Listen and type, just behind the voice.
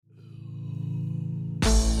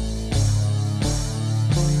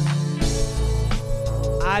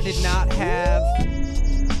I did not have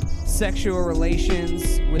sexual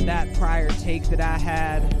relations with that prior take that I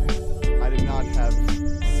had. I did not have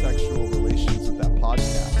sexual relations with that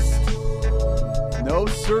podcast. No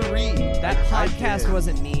siree. That podcast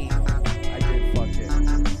wasn't me. I did fuck it.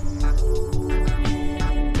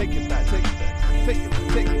 Take it back. Take it back. Take it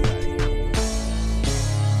back. Take it back.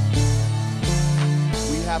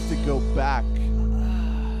 We have to go back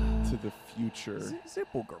to the future.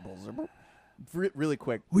 Zipple gerbil zipple. Really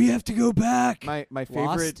quick. We have to go back. My Lost?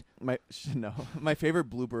 favorite my favorite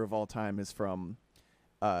blooper of all time is from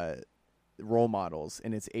Role Models,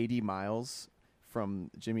 and it's 80 Miles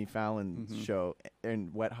from Jimmy Fallon's show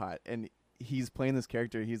and Wet Hot, and he's playing this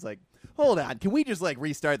character. He's like, hold on, can we just like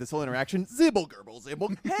restart this whole interaction? Zibble gerbil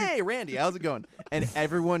zibble. Hey Randy, how's it going? And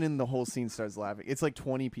everyone in the whole scene starts laughing. It's like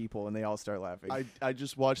 20 people and they all start laughing. I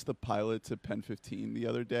just watched the pilot to Pen 15 the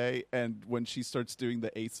other day, and when she starts doing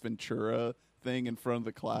the Ace Ventura thing in front of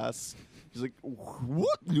the class, she's like,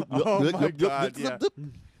 what? Oh my God, yeah.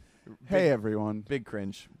 Hey everyone, Big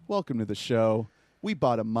cringe. welcome to the show. We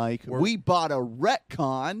bought a mic. We bought a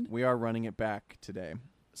retcon. We are running it back today.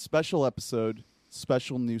 Special episode,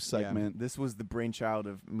 special new Yeah, segment. this was the brainchild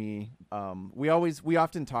of me. We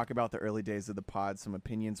often talk about the early days of the pod, some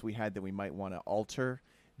opinions we had that we might want to alter.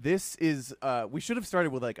 This is we should have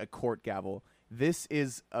started with like a court gavel. This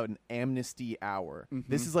is an amnesty hour.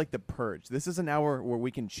 This is like the purge. This is an hour where we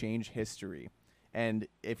can change history. And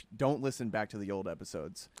if don't listen back to the old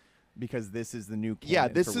episodes, because this is the new canon. Yeah,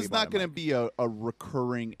 this for We is Bought not a going to Mic. be a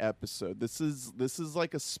recurring episode. This is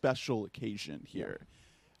like a special occasion here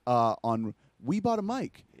on We Bought a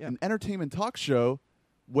Mic, an entertainment talk show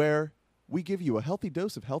where we give you a healthy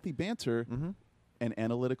dose of healthy banter and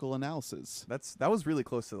analytical analysis. That was really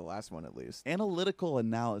close to the last one, at least. Analytical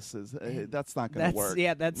analysis, that's not going to work.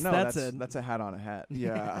 Yeah, that's a hat on a hat.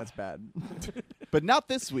 Yeah. That's bad. But not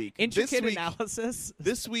this week. intricate this week, analysis.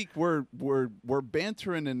 This week we're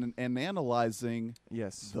bantering and analyzing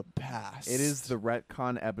Yes. the past. It is the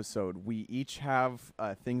retcon episode. We each have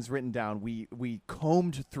things written down. We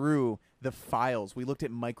combed through the files. We looked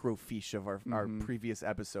at microfiche of our previous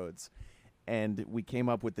episodes, and we came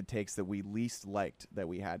up with the takes that we least liked that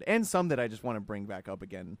we had, and some that I just want to bring back up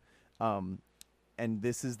again. And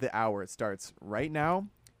this is the hour. It starts right now,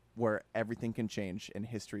 where everything can change and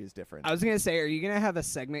history is different. I was going to say, are you going to have a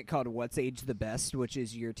segment called What's Age the Best, which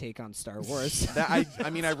is your take on Star Wars? I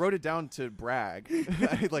mean, I wrote it down to brag.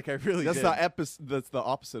 I really That's did. that's the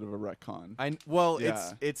opposite of a retcon.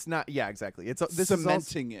 Yeah. It's not. Yeah, exactly. It's this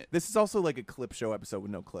cementing it. This is also like a clip show episode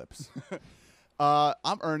with no clips.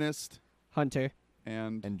 I'm Ernest Hunter.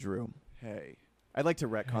 and Drew, hey. I'd like to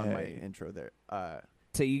retcon my Hey. intro there.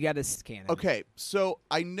 So you got to scan it. Okay, so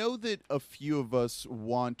I know that a few of us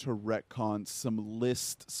want to retcon some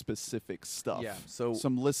list-specific stuff. Yeah, so-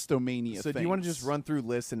 some listomania So things. do you want to just run through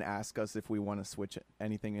lists and ask us if we want to switch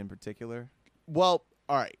anything in particular? Well,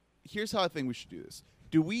 all right. Here's how I think we should do this.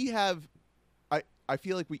 Do we have... I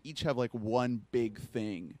feel like we each have like one big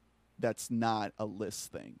thing that's not a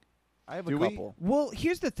list thing. I have Do a we? couple. Well,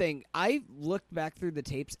 here's the thing. I looked back through the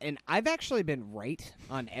tapes, and I've actually been right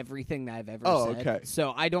on everything that I've ever Oh, said. okay.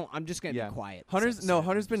 So I'm just going to be quiet. this Hunter's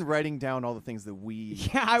episode. been writing down all the things that we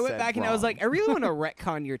Yeah, I went said back and I was wrong. like, I really want to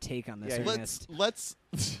retcon your take on this, Yeah, Ernest. Let's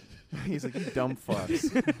He's like, you dumb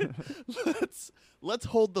fucks. let's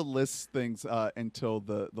hold the list things until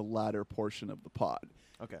the latter portion of the pod.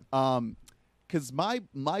 Okay. Because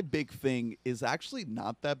my big thing is actually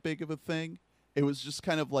not that big of a thing. It was just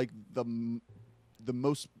kind of like the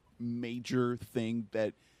most major thing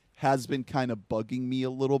that has been kind of bugging me a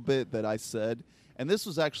little bit that I said. And this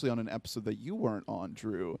was actually on an episode that you weren't on,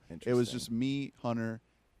 Drew. It was Interesting. just me, Hunter,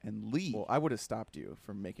 and Lee. Well, I would have stopped you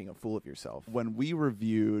from making a fool of yourself. When we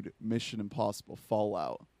reviewed Mission Impossible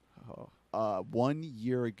Fallout Oh. 1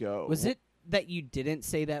 year ago. Was it that you didn't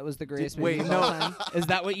say that was the greatest wait, movie of all no. time? Is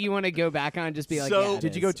that what you want to go back on and just be like, So- yeah, it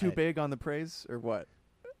Did you go is. too big on the praise or what?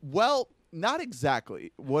 Well, not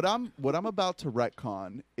exactly. What I'm about to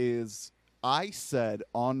retcon is I said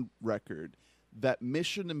on record that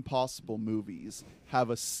Mission Impossible movies have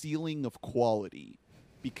a ceiling of quality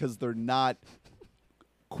because they're not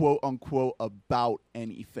quote unquote about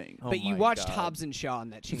anything. Oh But you my watched God. Hobbs and Shaw,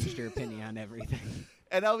 and that changed your opinion on everything.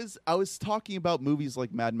 And I was talking about movies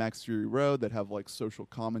like Mad Max Fury Road that have like social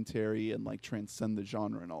commentary and like transcend the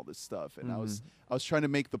genre and all this stuff. And I was trying to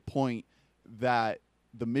make the point that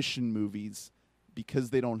the Mission movies, because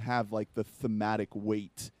they don't have like the thematic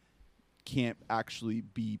weight, can't actually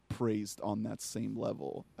be praised on that same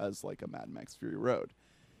level as like a Mad Max Fury Road.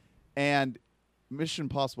 And Mission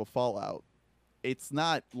Impossible Fallout, it's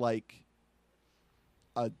not like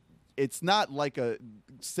it's not like a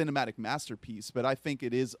cinematic masterpiece, but I think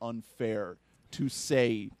it is unfair to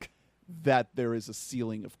say that there is a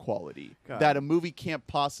ceiling of quality. God. That a movie can't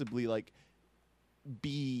possibly like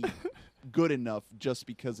be good enough just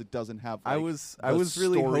because it doesn't have like, I was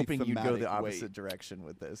really story hoping you'd go the thematic opposite weight. direction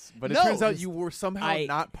with this, but it No, turns out this- you were somehow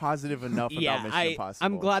not positive enough about Mission Impossible.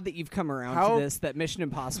 I'm glad that you've come around How- to this. That Mission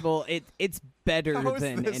Impossible, it's better How is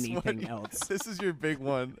than this anything one- else. This is your big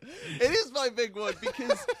one. It is my big one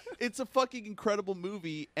because it's a fucking incredible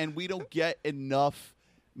movie, and we don't get enough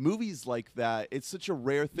movies like that. It's such a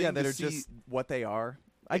rare thing. Yeah, that to are see. just what they are.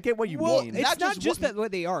 I get what you Well, mean. It's Not not just just what-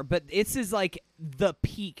 what they are, but this is like the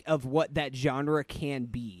peak of what that genre can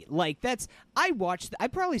be. Like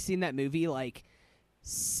I've probably seen that movie like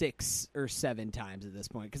 6 or 7 times at this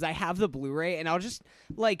point because I have the Blu-ray, and I'll just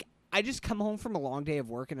like I just come home from a long day of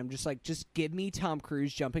work, and I'm just like, just give me Tom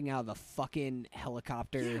Cruise jumping out of the fucking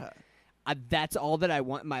helicopter. Yeah. That's all that I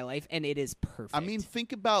want in my life, and it is perfect. I mean,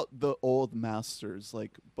 think about the old masters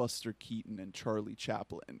like Buster Keaton and Charlie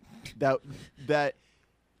Chaplin that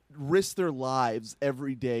risk their lives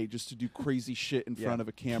every day just to do crazy shit in Yeah. front of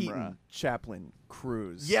a camera. Keaton, Chaplin,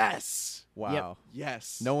 Cruise. Yes. Wow.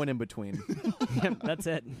 Yes. No one in between. Yep, that's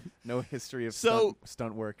it. No history of So-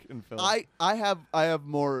 stunt work in film. I have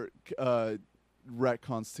more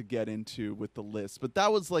retcons to get into with the list, but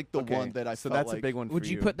that was like the Okay, one that I so felt that's like a big one. Would for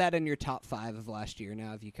you put that in your top 5 of last year?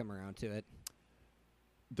 Now, if you come around to it.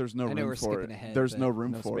 there's no I know room we're for skipping it. ahead, There's but- no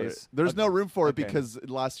room No for space. it. There's no room for it Okay. because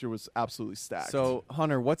last year was absolutely stacked. So,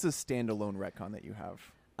 Hunter, what's a standalone retcon that you have?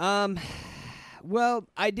 Well,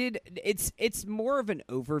 I did. It's more of an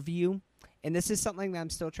overview, and this is something that I'm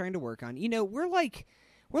still trying to work on. You know, we're like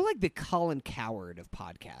the Colin Coward of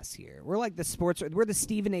podcasts here. We're like the sports. We're the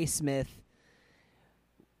Stephen A. Smith.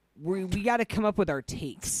 We got to come up with our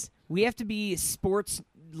takes. We have to be sports,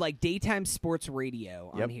 like daytime sports radio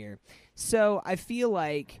on Yep. here. So I feel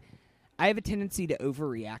like I have a tendency to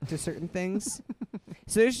overreact to certain things.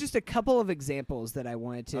 So there's just a couple of examples that I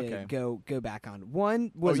wanted to Okay. go back on.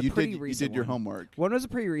 One was a you pretty did recent you did your one. homework. One was a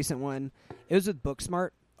pretty recent one. It was with Booksmart.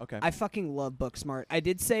 Okay. I fucking love Booksmart. I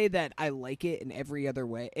did say that I like it in every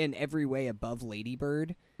way above Lady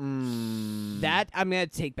Bird. That I'm gonna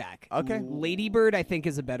take back. Okay. Lady Bird I think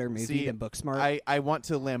is a better movie See, than Booksmart. I want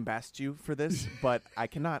to lambast you for this, but I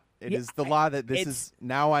cannot. It Yeah, is the law that this it's- is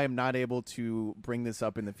now. I am not able to bring this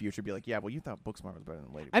up in the future. Be like, yeah, well, you thought Booksmart was better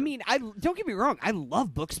than Lady Bird. I mean, I don't get me wrong. I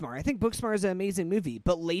love Booksmart. I think Booksmart is an amazing movie,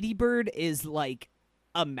 but Lady Bird is like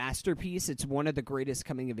a masterpiece. It's one of the greatest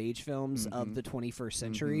coming of age films of the 21st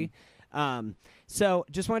century. So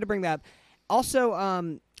just wanted to bring that up.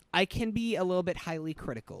 Also, I can be a little bit highly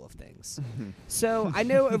critical of things. So I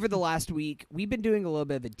know over the last week we've been doing a little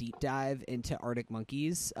bit of a deep dive into Arctic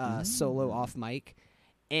Monkeys solo off mic,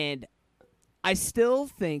 and I still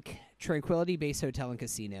think Tranquility Base Hotel and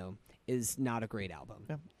Casino is not a great album.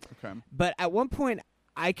 Yeah. Okay. But at one point,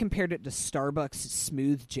 I compared it to Starbucks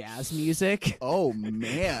smooth jazz music. Oh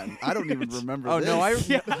man, I don't even remember. oh this.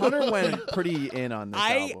 no, Hunter went pretty in on this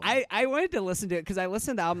album. I wanted to listen to it because I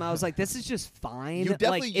listened to the album. I was like, this is just fine. You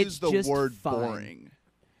definitely like, it's used the just word fine. boring.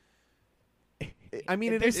 I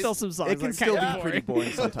mean, There's still some songs It can that are still kinda be pretty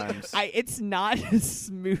boring sometimes. It's not as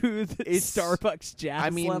smooth It's- Starbucks jazz I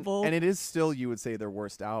mean, level. and it is still, you would say, their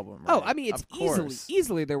worst album. oh, right? I mean, it's Of course.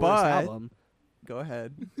 easily their worst But- album. Go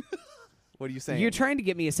ahead. What are you saying? You're trying to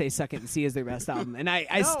get me to say "Suck It and See" is their best album, and I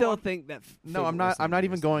No, still I'm- think that. No, I'm not. I'm not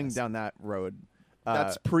even going down that road.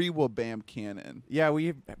 That's pre-Wabam canon. Yeah,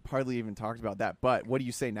 we hardly even talked about that. But what do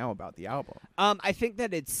you say now about the album? I think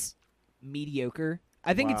that it's mediocre.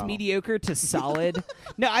 I think it's Wow. mediocre to solid.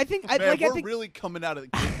 No, I think Man, I we're think really coming out of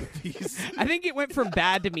the gate with these. I think it went from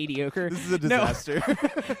bad to mediocre. This is a No, disaster.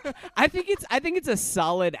 I think it's a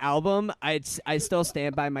solid album. I still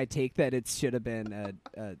stand by my take that it should have been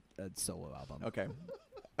a solo album. Okay.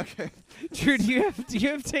 Okay. Drew, do you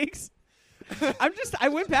have takes? I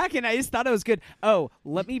went back and I just thought it was good. Oh,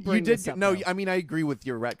 let me bring You did this up. no. though. I mean, I agree with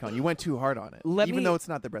your retcon. You went too hard on it, Let even me- though it's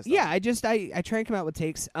not the best. Yeah, album. I try and come out with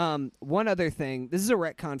takes. One other thing. This is a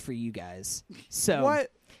retcon for you guys. So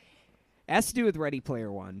What? It has to do with Ready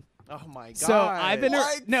Player One. Oh my god. So I've been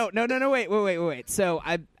What? no. Wait. So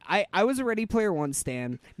I was a Ready Player One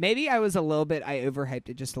stan. Maybe I was a little bit. I overhyped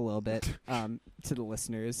it just a little bit to the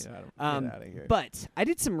listeners. Get outta here. But I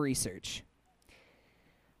did some research.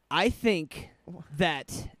 I think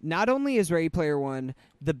that not only is Ready Player One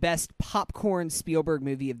the best popcorn Spielberg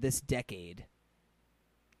movie of this decade,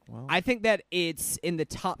 Well, I think that it's in the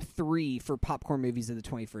top 3 for popcorn movies of the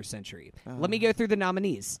 21st century. Let me go through the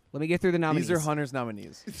nominees. these are Hunter's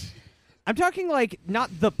nominees. I'm talking like not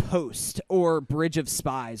The Post or Bridge of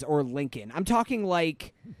Spies or Lincoln. I'm talking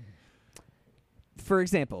like for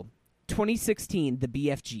example, 2016, The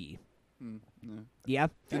BFG. Yeah.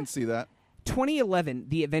 Didn't see that. 2011,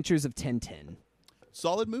 The Adventures of Tintin.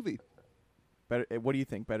 Solid movie. Better. What do you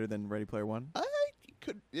think? Better than Ready Player One?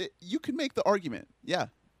 You could make the argument. Yeah.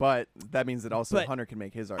 But that means that also But Hunter can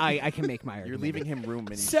make his argument. I can make my argument. You're leaving him room, and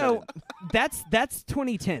he So shouldn't. that's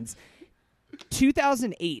 2010s.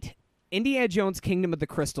 2008, Indiana Jones: Kingdom of the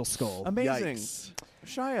Crystal Skull. Amazing. Yikes.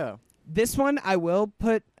 Shia. This one I will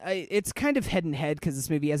put. It's kind of head and head because this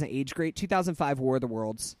movie hasn't aged great. 2005, War of the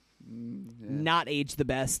Worlds. Not aged the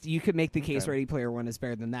best. You could make the case Ready Player One is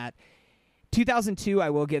better than that. 2002, I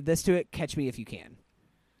will give this to it. Catch Me If You Can.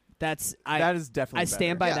 That is definitely. I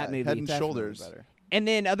stand by that movie. Head and Definitely Shoulders. better. And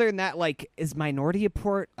then other than that, like, is Minority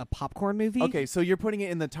Report a popcorn movie? Okay, so you're putting it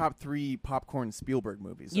in the top 3 popcorn Spielberg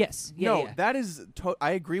movies. Yes. Yeah, no, yeah. that is.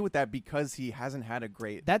 I agree with that because he hasn't had a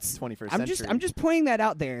great. That's 21st I'm century. just pointing that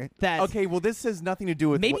out there. That Okay, well, this has nothing to do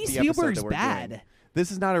with maybe what the episode Spielberg's that we're bad. doing. This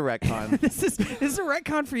is not a retcon. this is a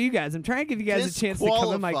retcon for you guys. I'm trying to give you guys a chance to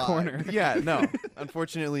come in my Disqualified. corner. Yeah, no.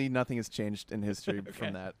 Unfortunately, nothing has changed in history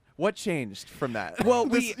from that. What changed from that? Well,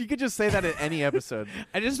 you could just say that in any episode.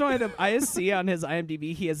 I just wanted to. I see on his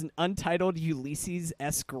IMDb he has an untitled Ulysses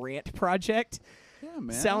S. Grant project. Yeah,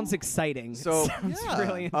 man. Sounds exciting. So- Sounds Yeah.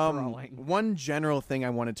 really enthralling. One general thing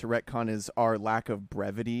I wanted to retcon is our lack of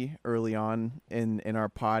brevity early on in our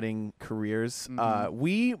podding careers.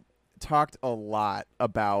 We talked a lot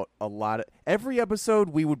about every episode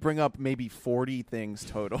we would bring up maybe 40 things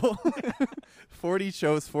total. 40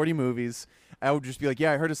 shows, 40 movies. I would just be like,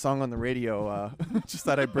 yeah, I heard a song on the radio. Just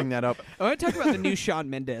thought I'd bring that up. I want to talk about the new Shawn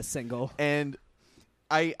Mendes single. And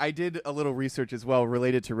I did a little research as well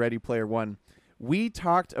related to Ready Player One. We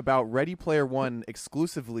talked about Ready Player One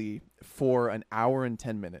exclusively for an hour and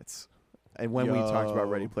 10 minutes. And when we talked about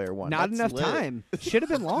Ready Player One. Not That's enough lit. time. Should have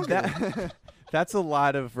been longer. That's a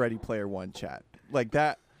lot of Ready Player One chat. Like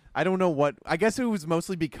that. I don't know what. I guess it was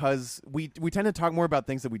mostly because we tend to talk more about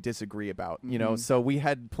things that we disagree about, you know. So we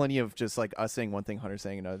had plenty of just like us saying one thing, Hunter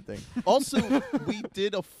saying another thing. Also, we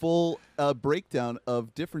did a full breakdown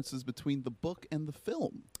of differences between the book and the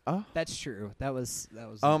film. That's true. That was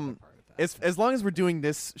another part of that. As long as we're doing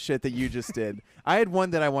this shit that you just did, I had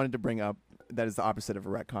one that I wanted to bring up that is the opposite of a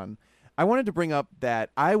retcon. I wanted to bring up that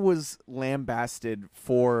I was lambasted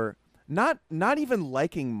for not even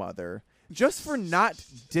liking Mother, just for not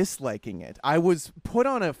disliking it. I was put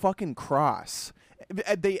on a fucking cross.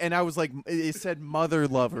 And I was like, it said Mother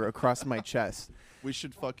Lover across my chest. We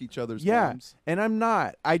should fuck each other's Yeah, moms. and I'm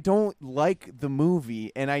not. I don't like the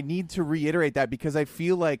movie, and I need to reiterate that because I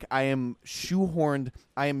feel like I am shoehorned,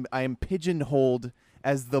 I am pigeonholed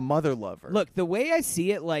as the mother lover. Look, the way I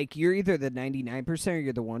see it, like, you're either the 99% or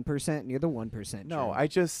you're the 1%, and you're the 1%. No,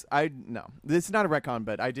 Drew. no. This is not a retcon,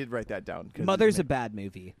 but I did write that down. 'Cause Mother's a bad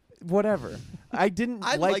movie. whatever. I didn't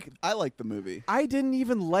I like. like the movie. I didn't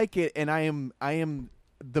even like it, and I am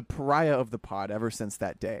the pariah of the pod ever since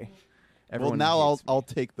that day. Everyone well, now hates me. I'll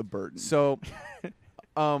take the burden. So,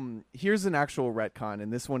 here's an actual retcon,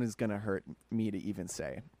 and this one is gonna hurt me to even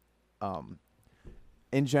say.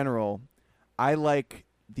 In general, I like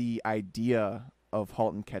the idea of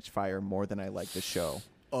 *Halt and Catch Fire* more than I like the show.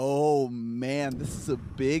 Oh man, this is a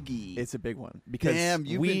biggie. It's a big one because Damn,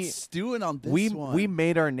 you've been stewing on this one. we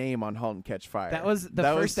made our name on *Halt and Catch Fire*. That was the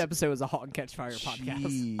first episode was a *Halt and Catch Fire*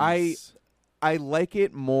 podcast. Jeez. I like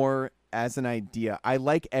it more as an idea. I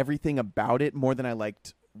like everything about it more than I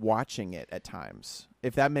liked watching it at times,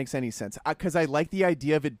 if that makes any sense. Because I like the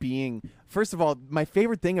idea of it being, first of all, my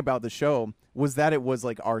favorite thing about the show was that it was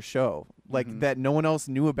like our show, like that no one else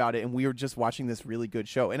knew about it, and we were just watching this really good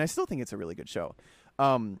show. And I still think it's a really good show.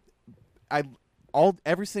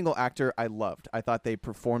 Every single actor I loved. I thought they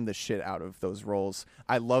performed the shit out of those roles.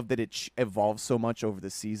 I love that it evolved so much over the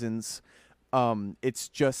seasons. It's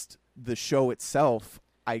just the show itself.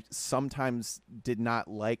 I sometimes did not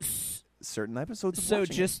like certain episodes of So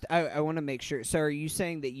watching just, I want to make sure. So are you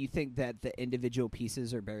saying that you think that the individual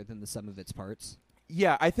pieces are better than the sum of its parts?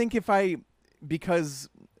 Yeah, I think because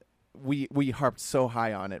we harped so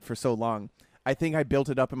high on it for so long, I think I built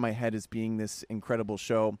it up in my head as being this incredible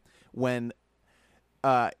show when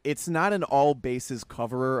it's not an all bases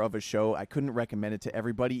coverer of a show. I couldn't recommend it to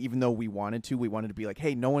everybody, even though we wanted to. We wanted to be like,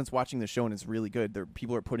 hey, no one's watching the show and it's really good.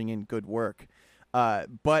 People are putting in good work.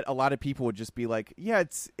 But a lot of people would just be like, yeah,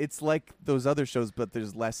 it's like those other shows, but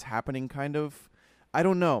there's less happening, kind of. I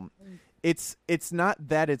don't know. It's not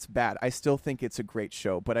that it's bad. I still think it's a great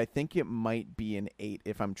show, but I think it might be an 8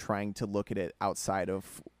 if I'm trying to look at it outside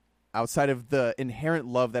of the inherent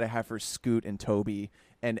love that I have for Scoot and Toby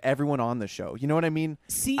and everyone on the show. You know what I mean?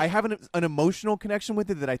 See, I have an emotional connection with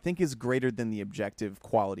it that I think is greater than the objective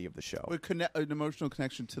quality of the show. But an emotional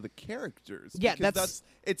connection to the characters. Yeah, because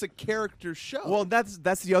it's a character show. Well, that's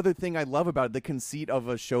the other thing I love about it, the conceit of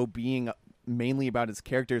a show being mainly about its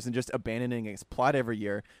characters and just abandoning its plot every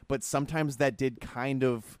year. But sometimes that did kind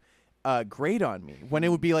of grate on me when it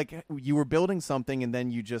would be like you were building something and then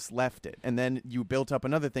you just left it, and then you built up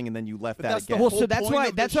another thing and then you left But that that's the again. whole so that's point why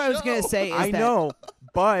of the I was gonna show. say. Is I that, know,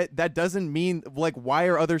 but that doesn't mean like why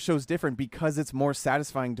are other shows different? Because it's more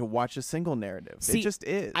satisfying to watch a single narrative. See, it just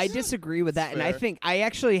is. I disagree with that, and I Fair. think I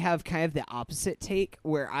actually have kind of the opposite take,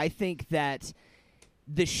 where I think that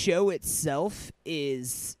the show itself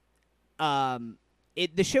is,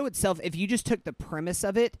 the show itself. If you just took the premise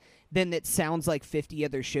of it, then it sounds like 50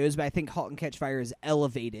 other shows. But I think *Halt and Catch Fire* is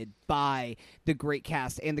elevated by the great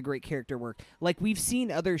cast and the great character work. Like we've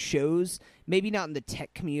seen other shows, maybe not in the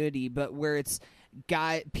tech community, but where it's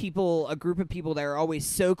a group of people that are always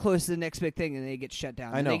so close to the next big thing and they get shut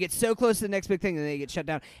down. I And know. they get so close to the next big thing and they get shut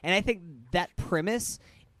down. And I think that premise,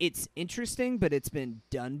 it's interesting, but it's been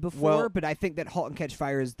done before. Well, but I think that *Halt and Catch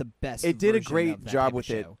Fire* is the best. it did a version great of that job type of with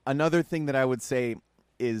it. show. Another thing that I would say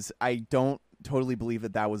is I don't totally believe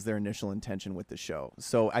that was their initial intention with the show.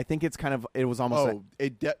 So I think it's kind of it was almost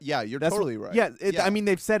like, you're that's totally what- right. Yeah, I mean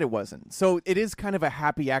they've said it wasn't. So it is kind of a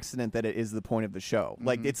happy accident that it is the point of the show.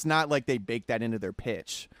 Like it's not like they baked that into their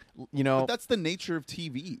pitch. You know, but that's the nature of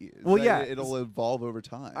TV. is Well, that yeah. it'll evolve over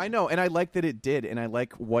time. I know, and I like that it did, and I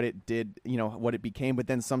like what it did, you know, what it became. But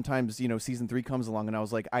then sometimes, you know, season 3 comes along, and I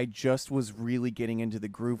was like, I just was really getting into the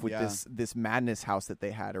groove with Yeah. this madness house that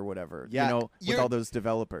they had or whatever. Yeah, you know, with you're- all those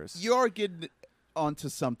developers. You're getting onto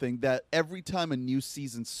something that every time a new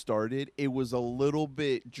season started, it was a little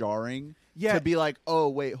bit jarring. Yeah. To be like, oh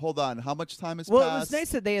wait, hold on, how much time has Well, passed? it was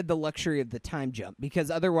nice that they had the luxury of the time jump, because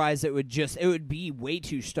otherwise it would be way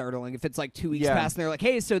too startling if it's like 2 weeks Yeah. past and they're like,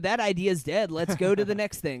 hey, so that idea's dead. Let's go to the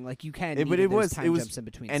next thing. Like you can. But it was time jumps in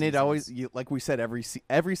between. and seasons. it always like we said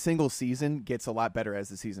every single season gets a lot better as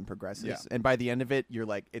the season progresses, Yeah. and by the end of it you're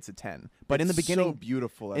like it's a 10. But in the It's beginning, so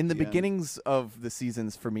beautiful. At in the the end. beginnings of the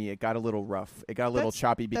seasons for me, it got a little rough. It got a little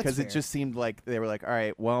choppy that's because it fair. just seemed like they were like, all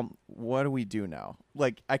right, well, what do we do now?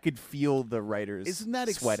 Like I could feel the writers Isn't that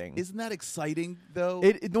sweating. Isn't that exciting though?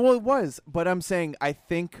 Well, it was, but I'm saying I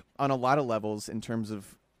think on a lot of levels, in terms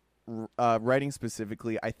of writing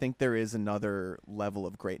specifically, I think there is another level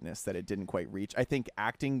of greatness that it didn't quite reach. I think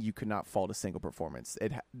acting, you could not fault a single performance.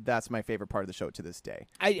 That's my favorite part of the show to this day.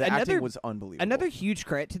 The acting was unbelievable. Another huge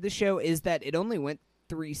credit to the show is that it only went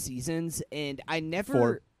 3 seasons, and I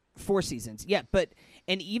never 4 seasons. Yeah,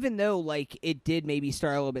 and even though like it did maybe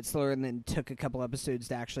start a little bit slower and then took a couple episodes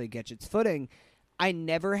to actually get its footing, I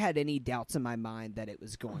never had any doubts in my mind that it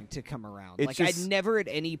was going to come around. It's Like just- I never at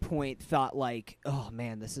any point thought like, oh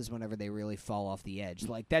man, this is whenever they really fall off the edge.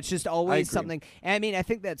 Like that's just always agree. something. And I mean, I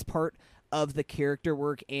think that's part of the character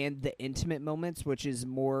work and the intimate moments, which is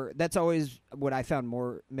that's always what I found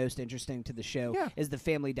most interesting to the show. Yeah. Is the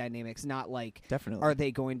family dynamics, not like Definitely. are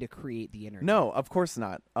they going to create the internet? No, of course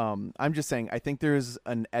not. I'm just saying I think there's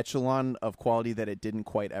an echelon of quality that it didn't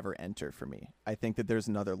quite ever enter for me. I think that there's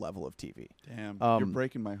another level of TV. Damn, you're Um,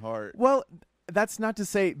 breaking my heart. Well, that's not to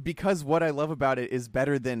say because what I love about it is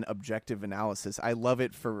better than objective analysis. I love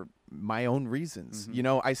it for my own reasons. Mm-hmm. You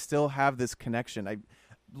know, I still have this connection. I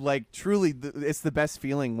like truly it's the best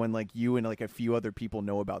feeling when like you and like a few other people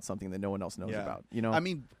know about something that no one else knows about, you know? I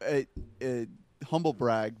mean, humble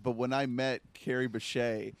brag, but when I met Carrie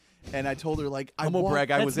Bechet and I told her like Humble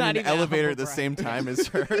brag, I That's was in not an even a elevator humble at the brag. same time as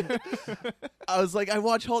her. I was like, I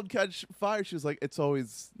watch *Halt and Catch Fire*. She was like, it's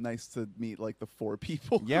always nice to meet like the 4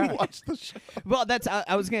 people Yeah. who watch the show. Well,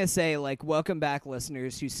 I was gonna say like welcome back,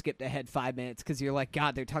 listeners who skipped ahead 5 minutes because you're like,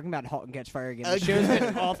 God, they're talking about *Halt and Catch Fire* again. The show's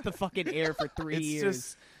been off the fucking air for 3 It's years.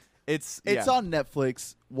 just it's It's yeah. on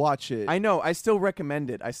Netflix. Watch it. I know. I still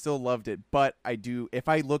recommend it. I still loved it, but I do if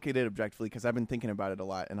I look at it objectively because I've been thinking about it a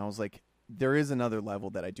lot, and I was like, there is another level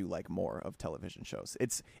that I do like more of television shows.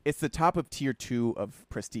 It's the top of tier 2 of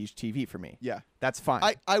prestige TV for me. Yeah. That's fine.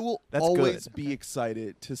 I will That's always good. be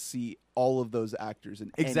excited to see all of those actors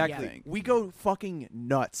in Exactly. anything. We go fucking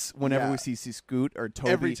nuts whenever Yeah. we see Scoot or Toby.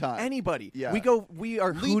 Every time. Anybody. Yeah. We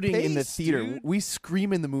are Lee hooting in the Pace, theater. dude. We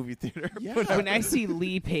scream in the movie theater. Yeah. When I see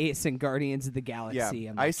Lee Pace in Guardians of the Yeah. Galaxy,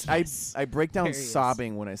 I'm like, yes. I break down There he is.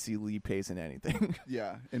 sobbing when I see Lee Pace in anything.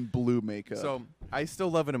 Yeah, in blue makeup. So I still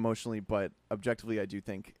love it emotionally, but objectively, I do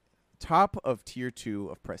think top of tier 2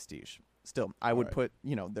 of prestige. Still, I would right. put,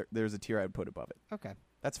 you know, there's a tier I would put above it. Okay,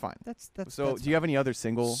 That's fine. that's So, that's do you have any other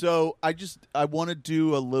single? So I want to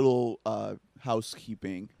do a little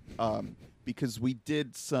housekeeping because we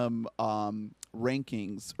did some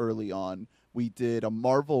rankings early on. We did a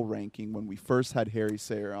Marvel ranking when we first had Harry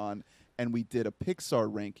Sayer on, and we did a Pixar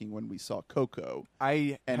ranking when we saw Coco.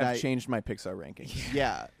 I have changed my Pixar ranking.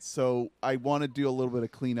 Yeah, so I want to do a little bit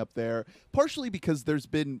of cleanup there, partially because there's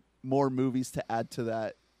been more movies to add to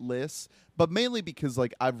that list, but mainly because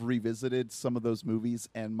like I've revisited some of those movies,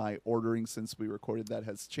 and my ordering since we recorded that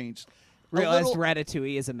has changed. Realized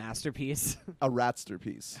Ratatouille is a masterpiece. A ratster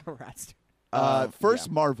piece. A ratster. First,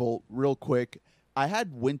 Marvel, real quick. I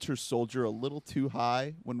had Winter Soldier a little too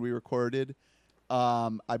high when we recorded.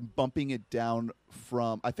 I'm bumping it down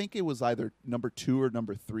from, I think it was either number 2 or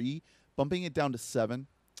number 3, bumping it down to 7.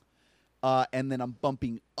 And then I'm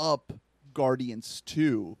bumping up Guardians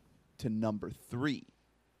 2 to number 3.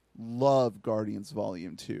 Love Guardians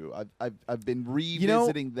Volume 2. I've been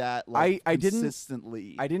revisiting that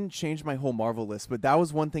consistently. I didn't change my whole Marvel list, but that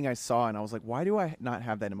was one thing I saw, and I was like, why do I not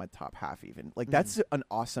have that in my top half even? Like, that's an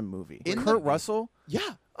awesome movie. Kurt Russell? Yeah.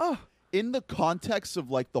 Oh. In the context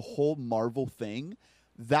of, like, the whole Marvel thing,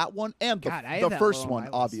 that one, and the first one,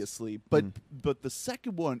 obviously, but the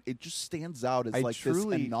second one, it just stands out as, this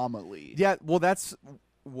anomaly. Yeah, well, that's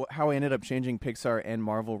how I ended up changing Pixar and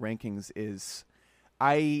Marvel rankings is...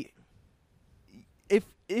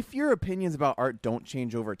 If your opinions about art don't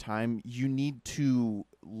change over time, you need to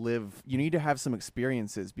have some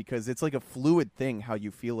experiences, because it's like a fluid thing how you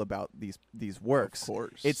feel about these works. Of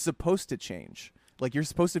course. It's supposed to change. Like, you're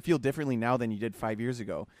supposed to feel differently now than you did 5 years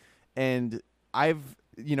ago. And I've,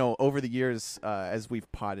 over the years, as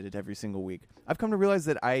we've potted it every single week, I've come to realize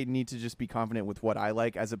that I need to just be confident with what I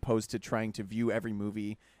like, as opposed to trying to view every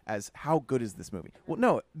movie as how good is this movie. Well,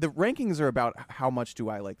 no, the rankings are about how much do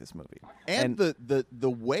I like this movie, and the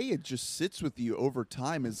way it just sits with you over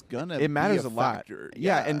time is it matters be a lot. Factor.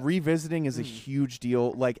 Yeah, and revisiting is a huge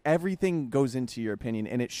deal. Like, everything goes into your opinion,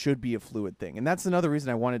 and it should be a fluid thing. And that's another reason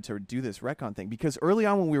I wanted to do this retcon thing, because early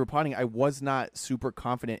on when we were potting, I was not super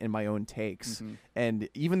confident in my own takes, and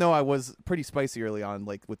even though I was pretty spicy early on,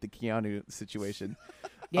 like with the Keanu situation.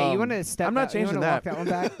 Yeah, you want to step. I'm not changing that. Walk that one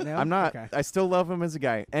back? No? I'm not. Okay. I still love him as a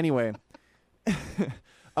guy. Anyway,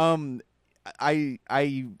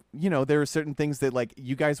 I there are certain things that, like,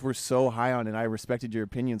 you guys were so high on, and I respected your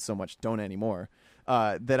opinion so much. Don't anymore.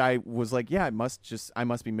 That I was like, yeah, I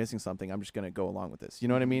must be missing something. I'm just gonna go along with this. You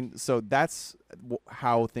know what I mean? So that's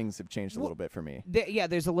how things have changed a little bit for me.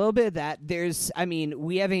 There's a little bit of that.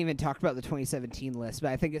 We haven't even talked about the 2017 list, but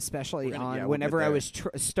I think especially whenever I was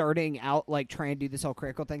starting out, like, trying to do this whole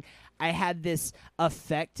critical thing, I had this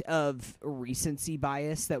effect of recency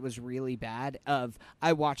bias that was really bad.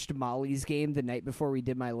 I watched Molly's Game the night before we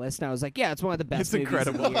did my list, and I was like, yeah, it's one of the best movies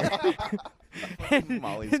incredible. of the year.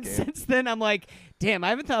 Molly's Game. Since then, I'm like, damn, I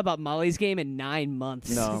haven't thought about Molly's Game in 9 months.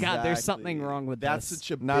 No. God, there's something wrong with That's this.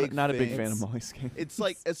 such a not a big thing. fan of Molly's Game. It's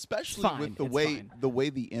like, especially with the way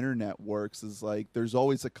the internet works, is like there's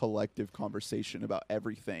always a collective conversation about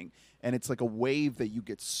everything, and it's like a wave that you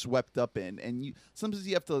get swept up in, and sometimes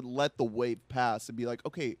you have to let the wave pass and be like,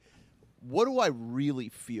 okay, what do I really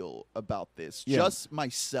feel about this? Yeah. Just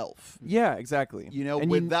myself. Yeah, exactly.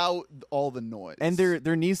 And without all the noise. And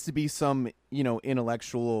there needs to be some,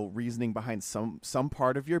 intellectual reasoning behind some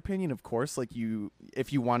part of your opinion, of course. Like,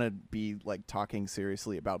 if you want to be, like, talking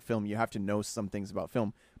seriously about film, you have to know some things about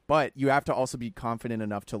film. But you have to also be confident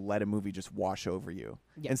enough to let a movie just wash over you,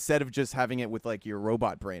 instead of just having it with, like, your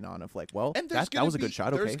robot brain on of, like, well, that was a good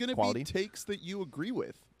shot. There's okay, going quality. to be takes that you agree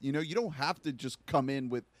with. You don't have to just come in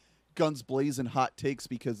with guns blazing hot takes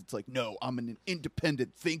because it's like, no, I'm an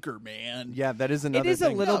independent thinker, man. Yeah, that is another thing. It is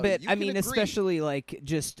thing. a little bit, agree. Especially, like,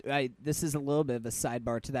 this is a little bit of a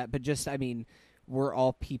sidebar to that, but we're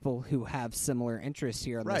all people who have similar interests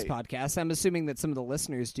here on this podcast. I'm assuming that some of the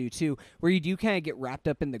listeners do too, where you do kind of get wrapped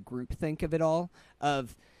up in the groupthink of it all,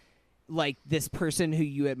 of, like, this person who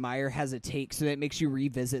you admire has a take, so that makes you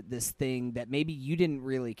revisit this thing that maybe you didn't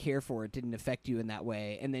really care for. It didn't affect you in that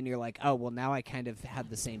way, and then you're like, oh, well, now I kind of have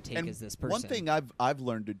the same take as this person. One thing I've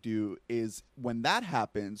learned to do is when that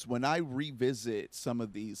happens, when I revisit some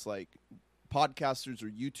of these, like, podcasters or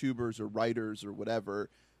YouTubers or writers or whatever,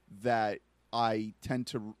 that I tend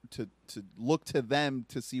to look to them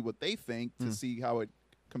to see what they think, to see how it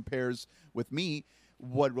compares with me.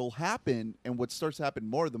 What will happen, and what starts to happen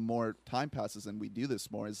more the more time passes and we do this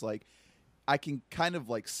more, is like I can kind of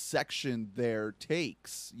like section their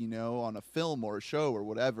takes, on a film or a show or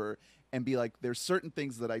whatever, and be like, there's certain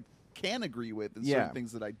things that I can agree with and certain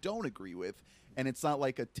things that I don't agree with. And it's not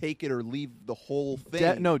like a take it or leave the whole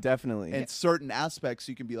thing. No, definitely. And certain aspects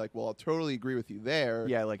you can be like, well, I'll totally agree with you there.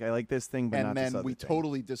 Yeah, like, I like this thing, but not this other thing. And then we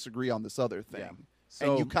totally disagree on this other thing.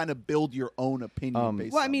 and you kind of build your own opinion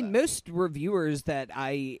based well, on I mean, that. most reviewers that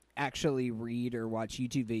I actually read or watch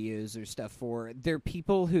YouTube videos or stuff for, they're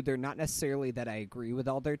people who they're not necessarily that I agree with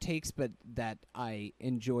all their takes, but that I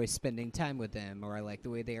enjoy spending time with them, or I like the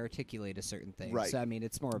way they articulate a certain thing. Right. So, I mean,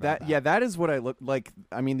 it's more about That that. yeah, that is what I look like.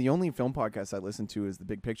 I mean, the only film podcast I listen to is The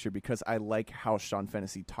Big Picture because I like how Sean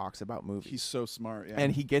Fennessy talks about movies. He's so smart, yeah.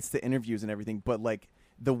 And he gets the interviews and everything, but like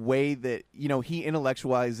the way that he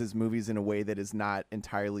intellectualizes movies in a way that is not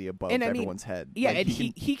entirely above And I mean, everyone's head. Yeah, Like, and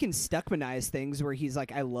he can Stuckmanize things where he's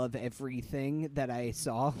like, I love everything that I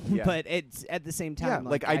saw, Yeah. but it's at the same time,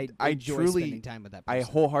 like, I enjoy truly- spending time with that I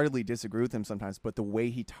person. wholeheartedly disagree with him sometimes, but the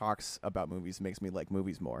way he talks about movies makes me like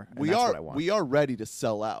movies more. And we that's are what I want. we are ready to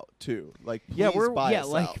sell out too. Like, please Yeah, we're- buy yeah, us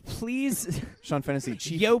like out. please. Sean Fennessy,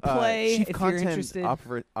 chief YoPlay, chief if you're content interested.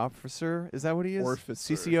 officer. Is that what he is?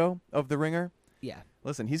 Officer. CCO of The Ringer. Yeah.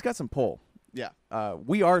 Listen, he's got some pull. Yeah.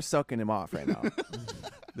 We are sucking him off right now.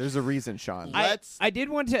 There's a reason, Sean. I- I did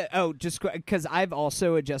want to just because I've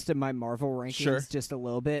also adjusted my Marvel rankings Sure. just a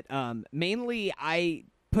little bit. Mainly I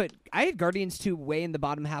had Guardians 2 way in the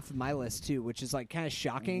bottom half of my list too, which is like kind of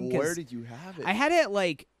shocking. 'cause Where did you have it? I had it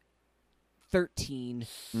like 13,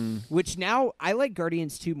 which now I like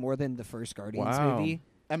Guardians 2 more than the first Guardians Wow. movie.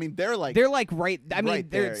 I mean, they're like They're like right. I mean, right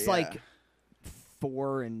there, it's yeah. like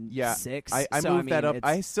 4 and Yeah, 6. I so, moved that mean, up. it's-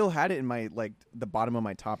 I still had it in my like the bottom of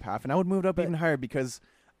my top half, and I would move it up even higher because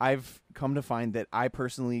I've come to find that I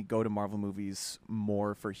personally go to Marvel movies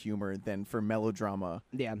more for humor than for melodrama.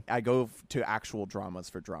 yeah, I go to actual dramas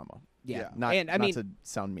for drama. yeah. Yeah. Not, and I not mean, to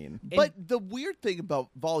sound mean. But the weird thing about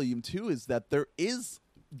Volume 2 is that there is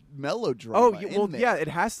melodrama. Oh, in well, there. yeah, it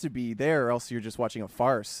has to be there, or else you're just watching a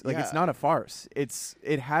farce. Like, it's Yeah. not a farce.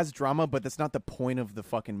 It has drama, but that's not the point of the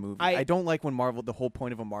fucking movie. I don't like when Marvel, the whole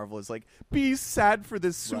point of a Marvel is like, be sad for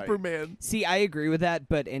this Right. Superman. see, I agree with that,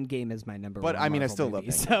 but Endgame is my number But, one. I mean, I Marvel still movie,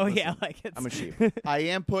 love Endgame. So Listen, yeah, like it's, I'm a sheep. I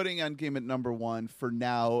am putting Endgame at number 1 for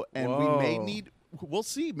now, and we may Whoa. need. We'll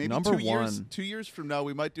see. Maybe Number 2 years. one. 2 years from now,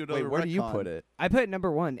 we might do another. Wait, where do you retcon. put it? I put number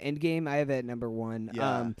 1. Endgame, I have it at number 1.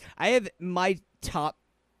 Yeah. I have my top.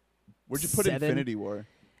 Where'd you put 7. Infinity War?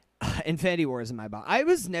 Infinity War is in my box.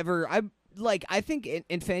 I think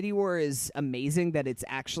Infinity War is amazing that it's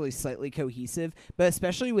actually slightly cohesive, but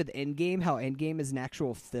especially with Endgame, how Endgame is an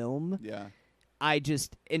actual film. Yeah,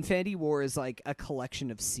 Infinity War is like a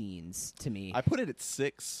collection of scenes to me. I put it at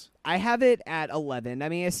 6. I have it at 11. I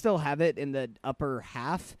mean, I still have it in the upper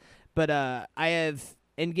half, but I have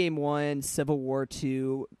Endgame 1, Civil War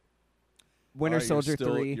 2, Winter Soldier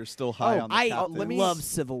 3. You're still high on the I captain. let me- love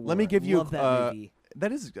Civil War. let me give you love that movie.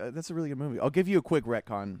 That's a really good movie. I'll give you a quick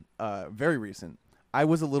retcon. Very recent. I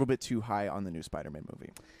was a little bit too high on the new Spider-Man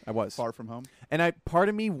movie. I was. Far From Home. And part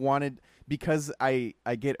of me wanted, because I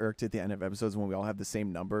get irked at the end of episodes when we all have the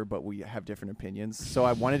same number, but we have different opinions. So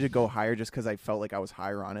I wanted to go higher just because I felt like I was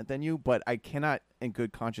higher on it than you. But I cannot, in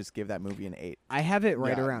good conscience, give that movie an 8. I have it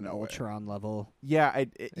right Yeah, around no way. Ultron level. Yeah,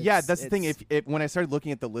 It's- that's the thing. it's- If when I started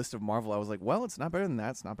looking at the list of Marvel, I was like, well, it's not better than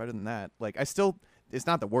that. It's not better than that. Like, it's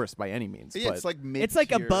not the worst by any means. Yeah, but it's like mid. It's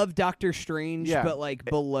like above Doctor Strange, Yeah. but like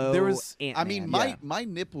below. there was- Ant-Man. I mean, Yeah. my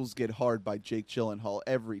nipples get hard by Jake Gyllenhaal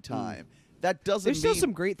every time. That doesn't there's still mean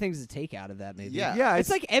some great things to take out of that movie. Yeah. Yeah, it's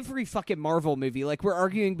like every fucking Marvel movie. Like we're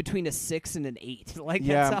arguing between a 6 and an 8. Like that's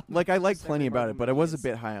yeah, how like I like most plenty every about Marvel it, but I was a movie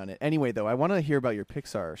bit high on it. Anyway, though, I want to hear about your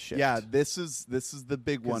Pixar shift. Yeah, this is the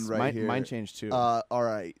big one 'Cause right here. Mine changed too. All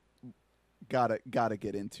right, gotta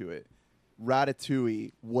get into it.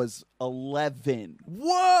 Ratatouille was 11.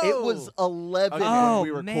 Whoa! It was 11 Oh, when we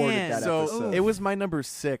recorded man. that so episode. it was my number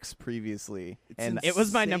 6 previously, and It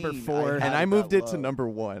was my number insane 4. had and I it moved that it to low. number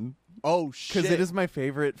 1 Oh shit! because it is my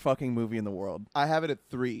favorite fucking movie in the world. I have it at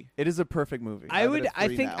 3. It is a perfect movie. I have it would. at I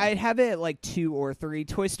 3 think now. I'd have it at like 2 or 3.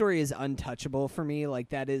 Toy Story is untouchable for me. Like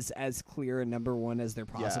that is as clear a number 1 as there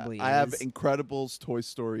possibly is. I have Incredibles, Toy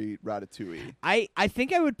Story, Ratatouille. I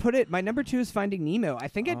think I would put it. My number 2 is Finding Nemo. I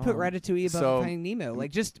think I'd put Oh. Ratatouille above So- Finding Nemo. Like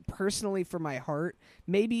just personally for my heart,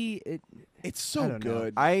 maybe it. It's I so don't know.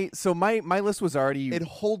 good. So my list was already It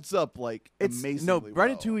holds up like it's amazingly no well.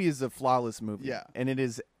 Ratatouille is a flawless movie. Yeah. and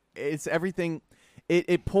it's everything.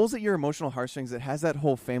 It pulls at your emotional heartstrings. It has that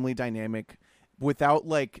whole family dynamic without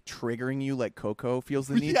like triggering you like Coco feels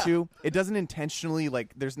the need Yeah. to. It doesn't intentionally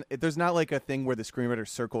like there's not like a thing where the screenwriter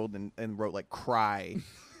circled and wrote like cry.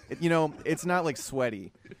 It's not like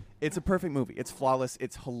sweaty. It's a perfect movie. It's flawless.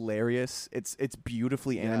 It's hilarious. It's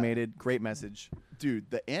beautifully Yeah. animated. Great message.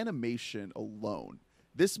 Dude, the animation alone.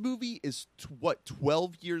 This movie is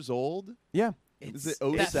 12 years old, Yeah. Is it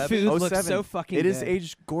That 07? food looks 07. so fucking It is good.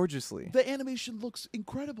 aged gorgeously. The animation looks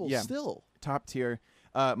incredible Yeah. still. Top tier.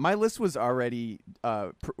 My list was already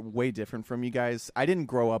way different from you guys. I didn't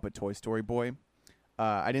grow up a Toy Story boy.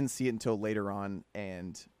 I didn't see it until later on,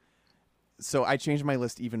 and so I changed my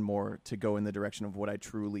list even more to go in the direction of what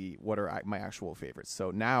are my actual favorites. So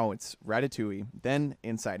now it's Ratatouille, then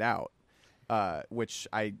Inside Out, which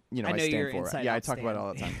I know stand you're for. Inside Yeah, I Out talk about it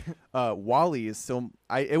all the stan. time. WALL-E is still.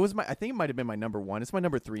 I think it might have been my number 1. It's my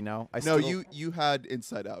number 3 now. No, you had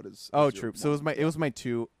Inside Out as Oh, your true. So it was my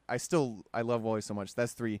 2. I love WALL-E so much.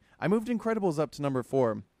 That's 3. I moved Incredibles up to number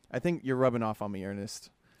 4. I think you're rubbing off on me, Ernest.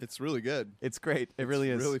 It's really good. It's great. It really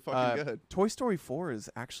is. Really fucking good. Toy Story 4 is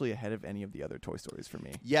actually ahead of any of the other Toy Stories for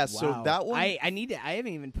me. Yeah, so Wow. that one I haven't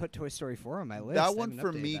even put Toy Story 4 on my list. I that haven't one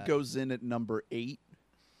for updated me that. goes in at number 8.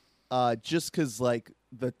 Just because like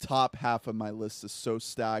the top half of my list is so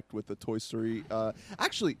stacked with the Toy Story.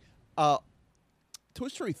 Actually, Toy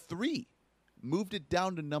Story 3 moved it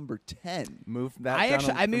down to number 10. Move that.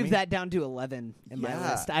 I moved that down to 11 in my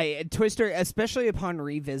Yeah. list. Toy Story, especially upon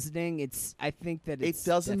revisiting, I think that It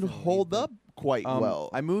doesn't hold up quite well.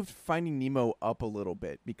 I moved Finding Nemo up a little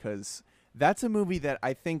bit because that's a movie that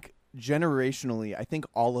I think generationally, I think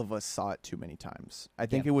all of us saw it too many times. I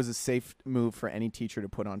think it was a safe move for any teacher to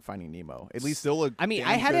put on Finding Nemo. At least still a I mean, damn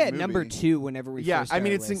I had good it at movie. number 2 whenever we first I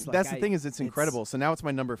mean, started list. that's the thing is it's incredible. So now it's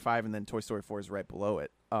my number 5, and then Toy Story 4 is right below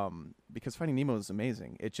it. Because Finding Nemo is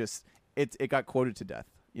amazing. It got quoted to death.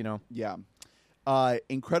 You know. Yeah.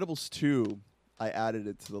 Incredibles 2, I added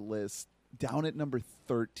it to the list. Down at number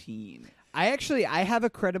 13. I have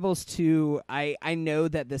Incredibles 2. I know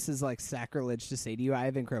that this is like sacrilege to say to you. I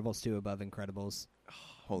have Incredibles 2 above Incredibles.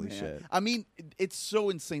 Holy Man. shit. I mean, it's so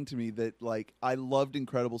insane to me that like I loved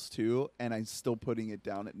Incredibles 2 and I'm still putting it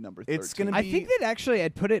down at number 13. It's gonna I be- think that actually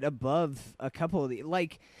I'd put it above a couple of the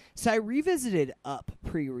so I revisited Up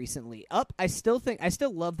pretty recently. Up, I still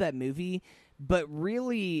love that movie, but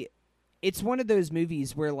really it's one of those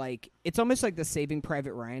movies where like it's almost like the Saving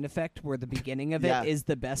Private Ryan effect, where the beginning of Yeah. it is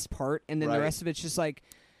the best part, and then Right. the rest of it's just like,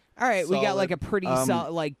 all right, we got like a pretty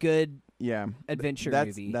solid, like good Yeah. adventure that's,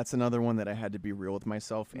 movie. That's another one that I had to be real with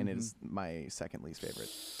myself, and it is my second least favorite.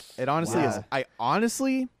 It honestly is. Wow. I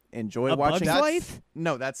honestly enjoy A watching. Bug's Life?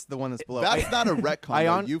 No, that's the one that's below. That's not a retcon. I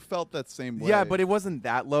though. on- You felt that same way. Yeah, but it wasn't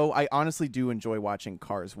that low. I honestly do enjoy watching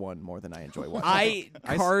Cars 1 more than I enjoy watching.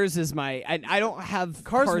 Cars is my. I don't have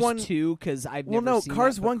Cars Cars 1 2 because I've Well, never no, seen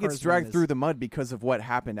Cars that, but 1 gets Cars dragged 1 is- through the mud because of what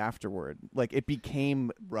happened afterward. Like, it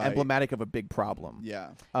became Right. emblematic of a big problem. Yeah.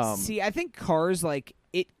 See, I think Cars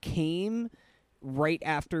it came right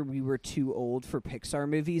after we were too old for Pixar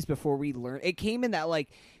movies. Before we learned, it came in that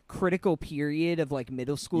critical period of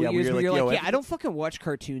middle school Yeah, where years you're where you're like, like, yo, yeah, I don't fucking watch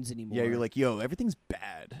cartoons anymore. Yeah, you're like, yo, everything's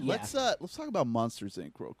bad. Yeah. Let's talk about Monsters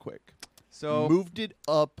Inc. real quick. So Moved it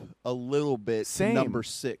up a little bit Same. to number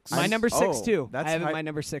 6. my number 6 oh, too. that's I have it high- my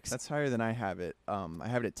number 6. that's higher than I have it. I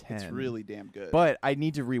have it at 10. It's really damn good. But I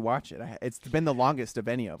need to rewatch it. It's been the longest of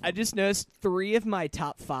any of them. I just noticed 3 of my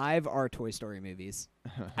top 5 are Toy Story movies.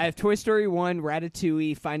 I have Toy Story 1,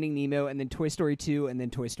 Ratatouille, Finding Nemo, and then Toy Story 2, and then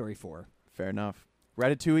Toy Story 4. Fair enough.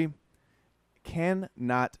 Ratatouille,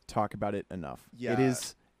 cannot talk about it enough. Yeah. It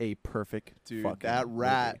is a perfect dude, fucking that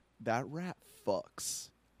rat movie. fucks.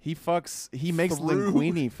 He fucks. He makes Through.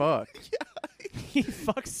 Linguini fuck. He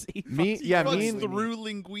fucks. Me Fucks and through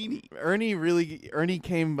Linguini. Ernie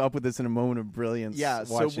came up with this in a moment of brilliance. Yeah,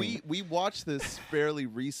 watching. so we watched this fairly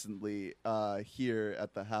recently here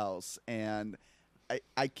at the house, and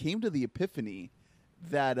I came to the epiphany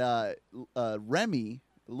that Remy,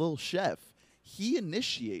 the little chef, he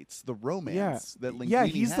initiates the romance that Linguini yeah,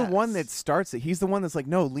 he's the has. one that starts it. He's the one that's like,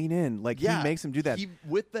 no, lean in. Like, Yeah, he makes him do that.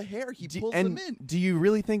 with the hair, he pulls and him in. do you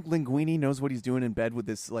really think Linguini knows what he's doing in bed with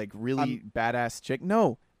this really badass chick?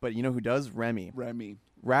 No, but you know who does? Remy.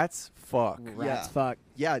 Rats fuck. Rats fuck.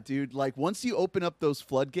 Yeah, dude. Like once you open up those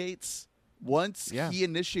floodgates, once he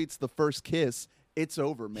initiates the first kiss, it's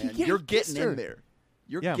over, man. Yeah, You're he getting kissed her. in there.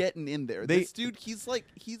 You're Yeah. getting in there. They- This dude, he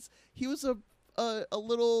was a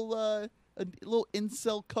little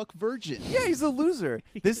incel cuck virgin. Yeah, he's a loser.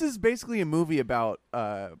 This is basically a movie about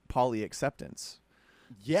poly acceptance.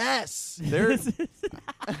 Yes. There,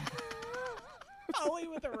 Ollie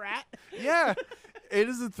with a rat. yeah, it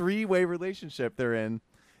is a 3-way relationship they're in,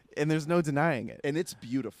 and there's no denying it. And it's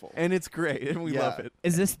beautiful. And it's great, and we Yeah. love it.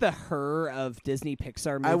 Is this the Her of Disney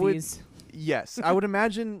Pixar I would- movies? Yes, I would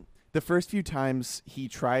imagine the first few times he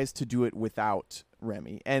tries to do it without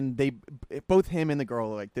Remy, and both him and the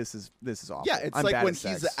girl are like, this is awful. Yeah, it's I'm like bad when at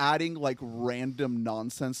he's sex. adding random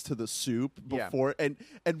nonsense to the soup Yeah. before, and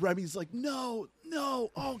Remy's like, no,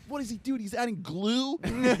 no. Oh, what is he doing? He's adding glue?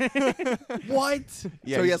 What?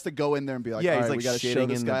 Yeah, so he he's- has to go in there and be like, yeah, all he's right, like we got to show shitting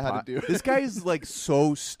this in guy the how pot. to do it. This guy is like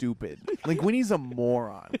so stupid. Linguini's a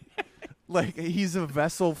moron. Like he's a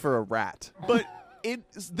vessel for a rat. But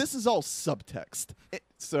this is all subtext.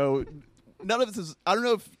 So none of this is, I don't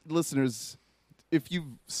know if listeners, if you've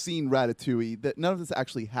seen Ratatouille, that none of this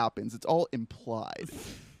actually happens. It's all implied.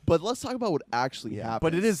 But let's talk about what actually happens.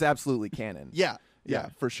 But it is absolutely canon. Yeah, Yeah.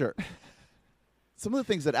 for sure. Some of the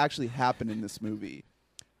things that actually happen in this movie.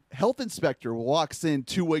 Health inspector walks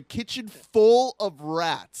into a kitchen full of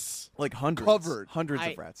rats. Like hundreds Covered.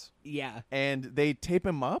 of rats. Yeah. And they tape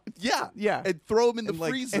him up Yeah. Yeah. And throw him in the and, like,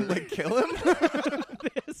 freezer. and like kill him.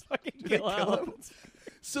 Just fucking They kill kill him. him.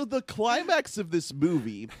 So the climax of this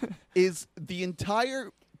movie is the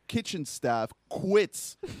entire kitchen staff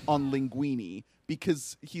quits on Linguini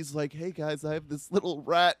because he's like, "Hey guys, I have this little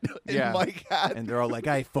rat in Yeah. my cat." And they're all like,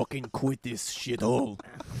 I fucking quit this shithole.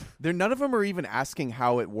 None of them are even asking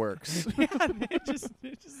how it works.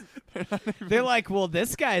 They're like, well,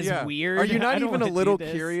 this guy's Yeah. weird. Are you I not don't even a wanna do little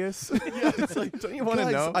this." curious? Yeah, it's like, don't you want to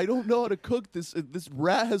Guys, know? I don't know how to cook this. This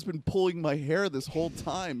rat has been pulling my hair this whole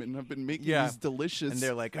time, and I've been making Yeah. these delicious. And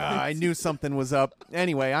they're like, I knew something was up.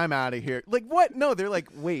 Anyway, I'm out of here. Like, what? No, they're like,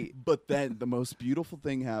 wait. But then the most beautiful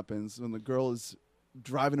thing happens when the girl is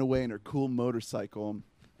driving away in her cool motorcycle,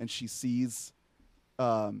 and she sees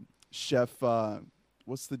Chef.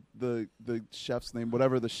 What's the chef's name?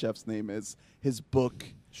 Whatever the chef's name is. His book.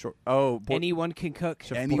 Sure. Oh, boy. Anyone can cook.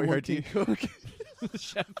 Chef Anyone Boyardee. can cook.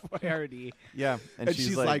 Chef Boyardee. Yeah. And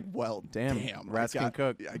she's like, well, damn, I rats can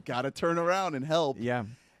cook. I gotta turn around and help. Yeah.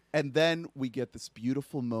 And then we get this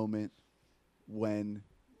beautiful moment when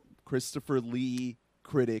Christopher Lee,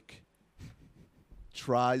 critic,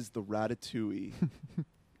 tries the ratatouille,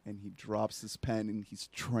 and he drops his pen and he's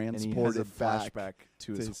And he has transported a back. flashback to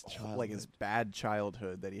to his, his like his childhood. bad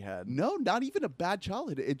childhood that he had. No, not even a bad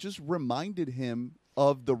childhood. It just reminded him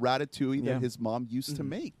of the ratatouille Yeah. that his mom used to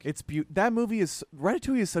make. It's that movie is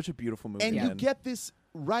Ratatouille is such a beautiful movie. And Yeah. you get this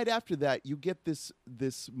right after that. You get this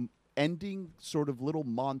ending sort of little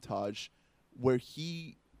montage where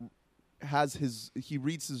he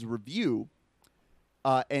reads his review,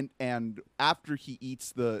 and after he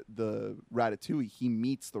eats the ratatouille, he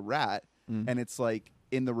meets the rat, and it's like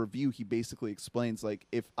in the review he basically explains like,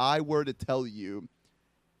 if I were to tell you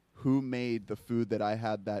who made the food that I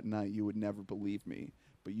had that night, you would never believe me.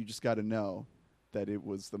 But you just got to know that it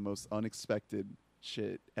was the most unexpected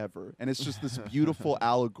shit ever. And it's just this beautiful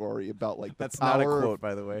allegory about like the That's not a power of- quote,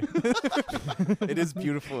 by the way. It is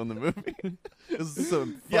beautiful in the movie. This is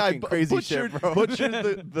some Yeah, fucking crazy butchered, shit, bro.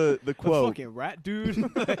 butchered the quote. Fucking rat, dude.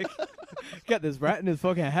 Like, got this rat in his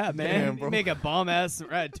fucking hat, man. Damn, bro. You make a bomb ass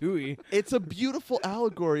ratatouille. It's a beautiful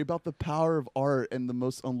allegory about the power of art and the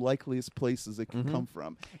most unlikeliest places it Mm-hmm. can come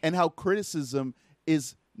from, and how criticism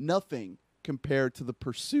is nothing compared to the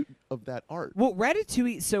pursuit of that art. Well,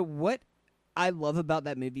 Ratatouille. So what I love about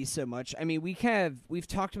that movie so much. I mean, we've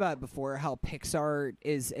talked about it before how Pixar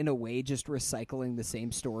is in a way just recycling the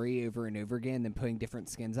same story over and over again, then putting different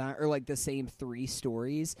skins on it, or like the same 3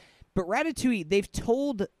 stories. But Ratatouille,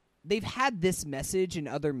 they've had this message in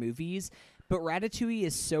other movies, but Ratatouille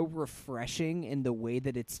is so refreshing in the way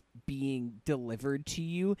that it's being delivered to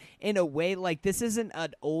you in a way like this isn't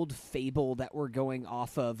an old fable that we're going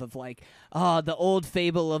off of like, the old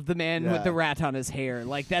fable of the man with Yeah. the rat on his hair.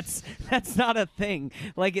 Like that's not a thing.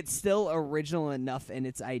 Like it's still original enough in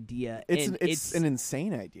its idea. And It's an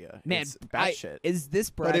insane idea. man, It's batshit. is this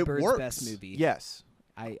But Brad it Bird's works. best movie? Yes,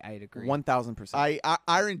 I'd agree. 1000%.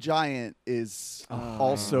 Iron Giant is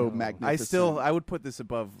also magnificent. I would put this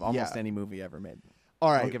above almost Yeah. any movie ever made. All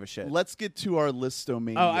I right, don't give a shit. Let's get to our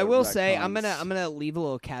listomania. Oh, I will say retcons. I'm gonna leave a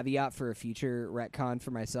little caveat for a future retcon for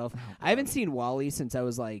myself. Oh, I haven't seen WALL-E since I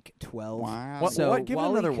was like 12. Wow. What- So what? Give it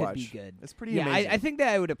WALL-E another could watch. be good. It's pretty yeah, amazing. I think that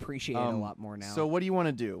I would appreciate it a Um, lot more now. So what do you want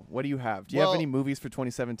to do? What do you have? Do you Well- have any movies for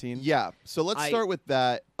 2017? Yeah, so let's I- start with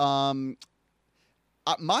that.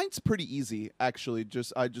 Mine's pretty easy, actually.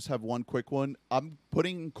 I just have one quick one. I'm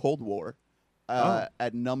putting Cold War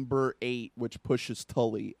at number 8, which pushes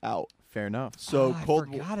Tully out. Fair enough. So I Cold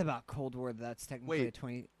War. forgot about Cold War. That's technically Wait. a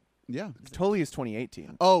 20. Yeah. Tully is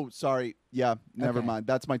 2018. Oh, sorry. Yeah, never Okay. mind.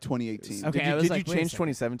 That's my 2018. Okay, I was Did like, you wait a change second.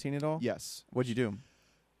 2017 at all? Yes. What'd you do?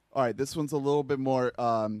 All right. This one's a little bit more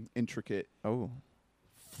intricate. Oh.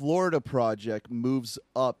 Florida Project moves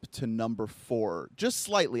up to number 4, just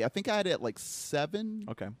slightly. I think I had it at like 7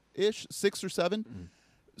 Okay. ish, 6 or 7.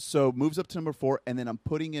 So moves up to number 4, and then I'm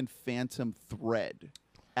putting in Phantom Thread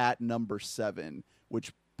at number 7,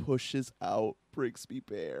 which pushes out Brigsby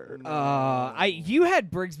Bear. You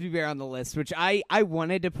had Brigsby Bear on the list, which I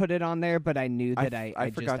wanted to put it on there, but I knew that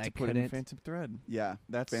I forgot to put couldn't. it in Phantom Thread. Yeah,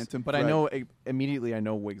 That's Phantom But Thread. I know immediately. I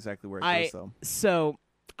know exactly where it goes though. So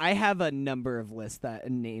I have a number of lists that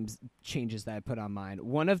names changes that I put on mine.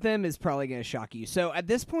 One of them is probably going to shock you. So at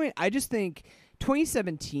this point, I just think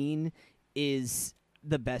 2017 is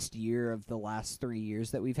the best year of the last 3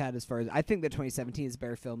 years that we've had. As far as I think that 2017 is a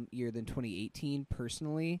better film year than 2018.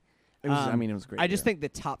 Personally, It was. It was great. I just think the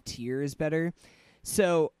top tier is better.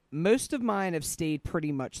 So most of mine have stayed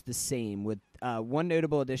pretty much the same, with one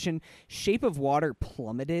notable addition. Shape of Water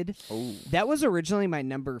plummeted. Oh. That was originally my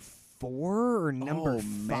number 4 or number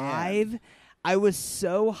 5. I was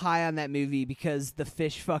so high on that movie because the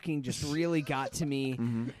fish fucking just really got to me.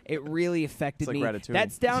 It really affected It's like me. Ratatouille.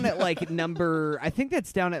 That's down at like I think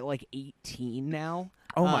that's down at like 18 now.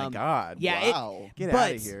 Oh my god! Yeah, Wow. Get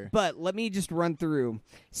out of here. But let me just run through.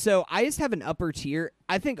 So I just have an upper tier.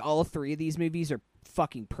 I think all 3 of these movies are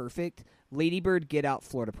fucking perfect. Lady Bird, Get Out,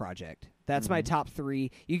 Florida Project. That's my top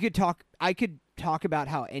 3. I could talk about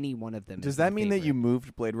how any one of them. Does is that my mean that favorite. you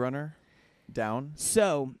moved Blade Runner down?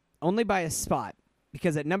 So only by a spot,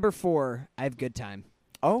 because at number 4 I have Good Time.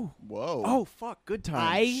 Oh. Whoa. Oh fuck! Good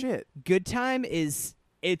time. Shit. Good Time it's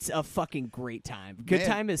a fucking great time. Good Man.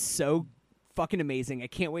 Time is so fucking amazing. I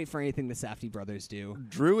can't wait for anything the Safdie brothers do.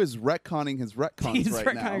 Drew is retconning his retcons He's right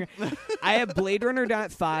retconning. now. I have Blade Runner down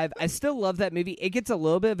at 5. I still love that movie. It gets a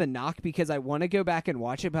little bit of a knock because I want to go back and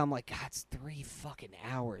watch it, but I'm like, God, it's 3 fucking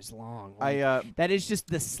hours long. Like, that is just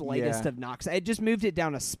the slightest yeah. of knocks. I just moved it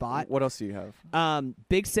down a spot. What else do you have?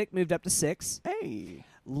 Big Sick moved up to 6. Hey.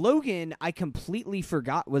 Logan, I completely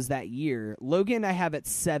forgot was that year. Logan, I have at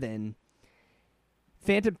 7.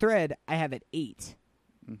 Phantom Thread, I have at 8.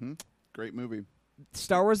 Great movie.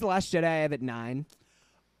 Star Wars: The Last Jedi, I have at 9.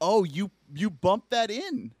 Oh, you bumped that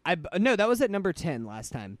in. No, that was at number 10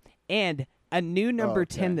 last time. And a new number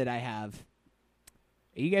Okay. 10 that I have.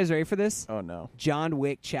 Are you guys ready for this? Oh no. John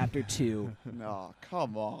Wick Chapter 2. No,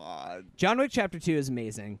 come on. John Wick Chapter 2 is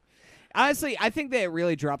amazing. Honestly, I think that it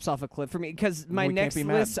really drops off a cliff for me because my We can't next be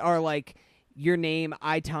mad. lists are like Your Name,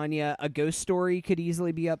 I, Tanya, A Ghost Story could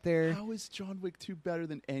easily be up there. How is John Wick 2 better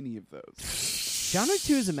than any of those? John Wick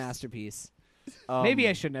 2 is a masterpiece. Maybe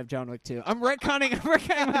I shouldn't have John Wick 2. I'm retconning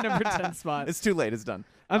my number 10 spot. It's too late. It's done.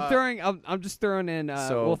 I'm just throwing in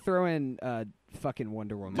so- we'll throw in fucking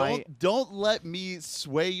Wonder Woman. Don't let me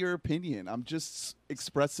sway your opinion. I'm just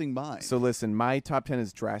expressing mine. So listen, my top 10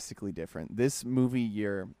 is drastically different. This movie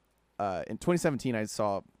year, in 2017, I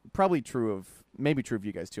saw maybe true of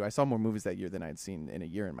you guys too. I saw more movies that year than I'd seen in a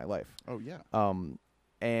year in my life. oh yeah.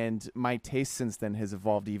 And my taste since then has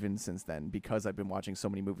evolved even since then because I've been watching so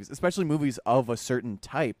many movies, especially movies of a certain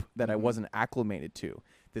type that I wasn't acclimated to.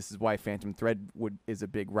 This is why Phantom Thread is a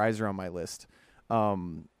big riser on my list,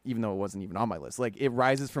 even though it wasn't even on my list. Like, it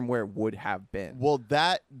rises from where it would have been. Well,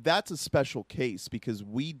 that's a special case because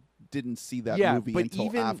we didn't see that movie but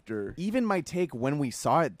until after. Even my take when we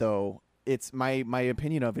saw it, though, it's my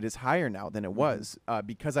opinion of it is higher now than it was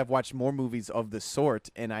because I've watched more movies of the sort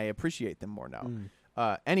and I appreciate them more now.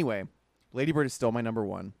 Anyway, Lady Bird is still my number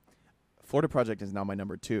 1. Florida Project is now my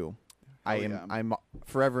number 2. I'm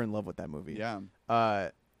forever in love with that movie. Yeah.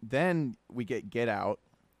 Then we Get Out.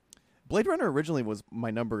 Blade Runner originally was my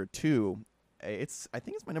number 2. I think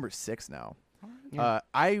it's my number 6 now. Yeah.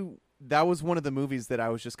 That was one of the movies that I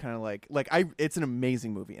was just kind of like it's an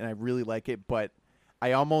amazing movie and I really like it, but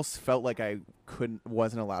I almost felt like I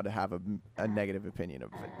wasn't allowed to have a negative opinion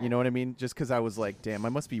of it. You know what I mean? Just because I was like, damn, I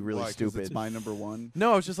must be really Why, 'cause stupid. It's my number 1.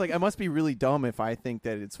 No, I was just like, I must be really dumb if I think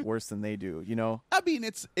that it's worse than they do. You know? I mean,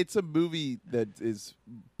 it's a movie that is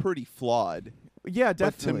pretty flawed. Yeah, But to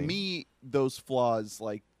definitely. me, those flaws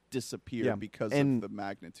disappear Yeah, because and of the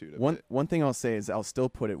magnitude of One it. one thing I'll say is I'll still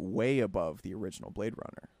put it way above the original Blade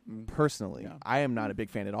Runner. Personally, Yeah. I am not a big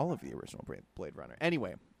fan at all of the original Blade Runner.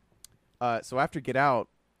 Anyway, so after Get Out,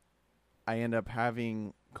 I end up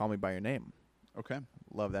having Call Me by Your Name. Okay.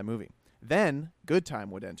 Love that movie. Then Good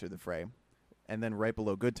Time would enter the fray, and then right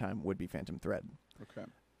below Good Time would be Phantom Thread. Okay.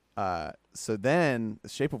 So then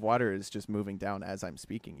Shape of Water is just moving down as I'm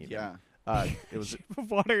speaking. Even. Yeah. It was Shape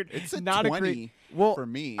of Water. It's a not 20 a great. well for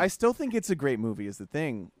me. I still think it's a great movie. Is the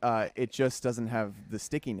thing. It just doesn't have the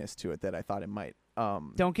stickiness to it that I thought it might.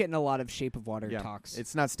 Don't get in a lot of Shape of Water Yeah. talks.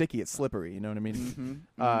 It's not sticky. It's slippery. You know what I mean?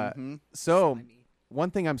 Mhm. So Slimy.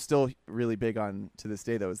 one thing I'm still really big on to this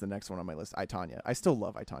day, though, is the next one on my list, I, Tanya. I still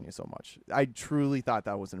love I, Tanya so much. I truly thought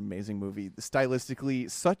that was an amazing movie.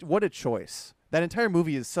 Stylistically, what a choice. That entire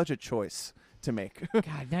movie is such a choice to make.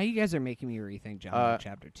 God, now you guys are making me rethink John Wick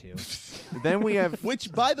Chapter 2. Then we have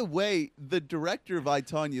Which, by the way, the director of I,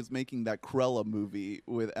 Tonya is making that Cruella movie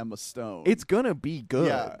with Emma Stone. it's gonna be good.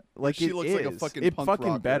 Yeah, like she it looks like a is. fucking it punk fucking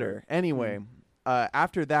rocker. better. Anyway,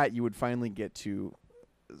 after that, you would finally get to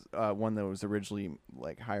one that was originally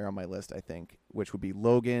like higher on my list, I think, which would be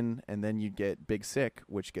Logan, and then you'd get Big Sick,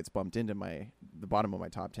 which gets bumped into the bottom of my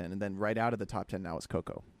top 10, and then right out of the top 10 now is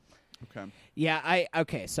Coco. Okay. Yeah,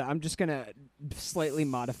 okay, so I'm just gonna slightly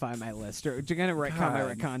modify my list, or you're gonna retcon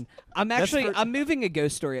my retcon. I'm moving A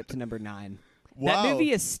Ghost Story up to number 9. Wow. That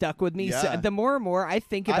movie has stuck with me. Yeah. So the more and more I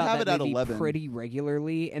think I about have it that at movie 11. pretty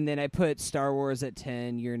regularly, and then I put Star Wars at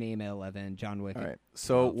 10, Your Name at 11, John Wick. All at right.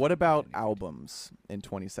 So 12. what about albums in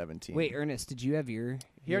 2017? Wait, Ernest, did you have your?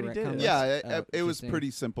 He your already did retcon it. list? Yeah, Oh, it was interesting.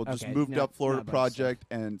 pretty simple. Just Okay, moved no, up Florida not about Project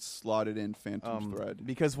and slotted in Phantom Thread.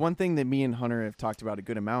 Because one thing that me and Hunter have talked about a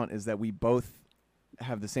good amount is that we both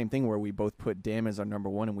have the same thing where we both put Damn as our number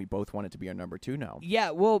 1 and we both want it to be our number 2 now. Yeah,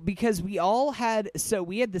 well, because we all had, so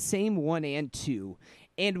we had the same 1 and 2,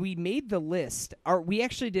 and we made the list. We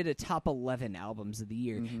actually did a top 11 albums of the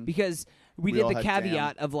year because we did all the had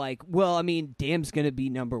caveat of like, well, I mean, Damn's gonna be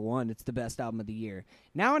number 1. It's the best album of the year.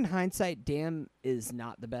 Now in hindsight, Damn is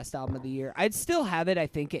not the best album of the year. I'd still have it, I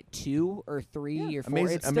think, at 2 or 3 or 4.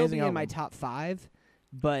 amazing- It's still amazing be in my album. top 5,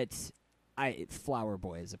 but Flower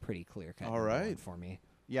Boy is a pretty clear cut All number 1 right. for me.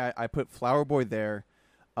 Yeah, I put Flower Boy there.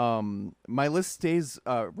 My list stays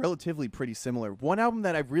relatively pretty similar. One album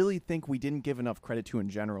that I really think we didn't give enough credit to in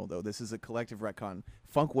general, though, this is a collective retcon,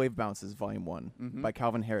 Funk Wave Bounces Volume 1 by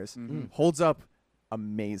Calvin Harris. Holds up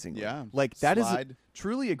amazingly. Yeah. Like, that is Slide.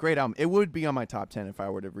 truly a great album. It would be on my top 10 if I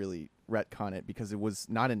were to really retcon it, because it was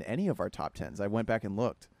not in any of our top 10s. I went back and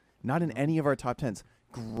looked. Not in any of our top 10s.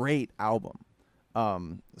 Great album.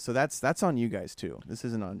 So that's on you guys too. This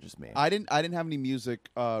isn't on just me. I didn't have any music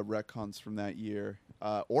retcons from that year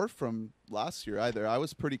or from last year either. I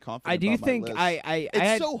was pretty confident. I do about my think list. I It's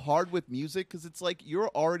had, so hard with music because it's like you're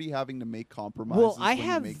already having to make compromises. well, I when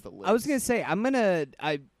have. You make the list. I was gonna say I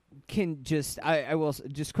will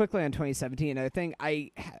just quickly on 2017. I think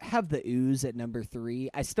I have the Ooze at number 3.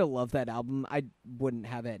 I still love that album. I wouldn't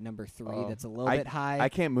have it at number 3. Oh. That's a little bit high. I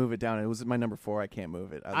can't move it down. It was my number 4. I can't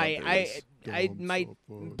move it. I might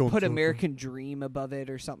put American Dream above it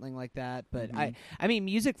or something like that. But I mean,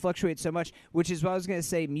 music fluctuates so much, which is what I was going to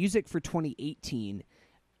say. Music for 2018,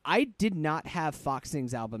 I did not have Fox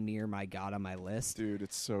Sings album Near My God on my list. Dude,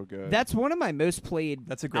 it's so good. That's one of my most played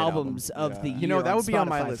That's a great albums album. of the Yeah. year. You know, that would be on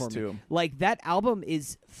my Spotify list for me. too. Like, that album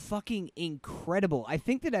is fucking incredible. I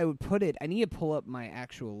think that I would put it. I need to pull up my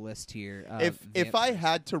actual list here. if I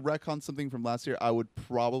had to retcon something from last year, I would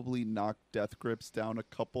probably knock Death Grips down a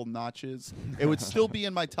couple notches. It would still be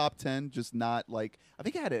in my top 10, just not like I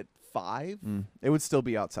think I had it 5. It would still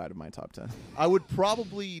be outside of my top 10. I would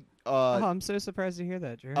probably oh, I'm so surprised to hear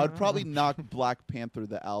that, Drew. I would probably knock Black Panther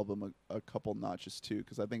the album a couple notches too,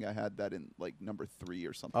 because I think I had that in like number 3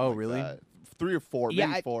 or something. Oh, like really? that. 3 or 4, Yeah,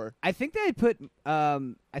 maybe 4. I think that I'd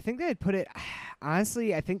put it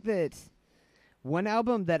honestly, I think that one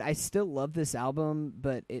album that I still love this album,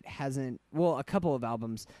 but it hasn't, well, a couple of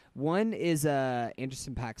albums. One is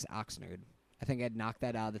Anderson .Paak's Oxnard. I think I'd knock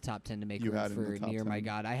that out of the top 10 to make You room had it in for the top Near My 10.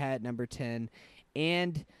 God. I had it number 10,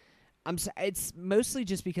 and it's mostly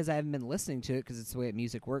just because I haven't been listening to it because it's the way that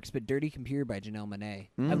music works, but Dirty Computer by Janelle Monáe.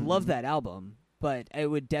 I love that album, but it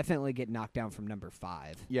would definitely get knocked down from number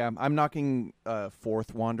 5. Yeah, I'm knocking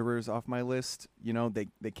Fourth Wanderers off my list. You know,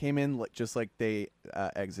 they came in just like they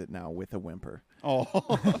exit now with a whimper. Oh.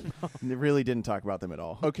 They really didn't talk about them at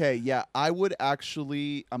all. Okay, yeah, I would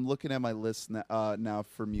actually. I'm looking at my list now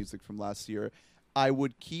for music from last year. I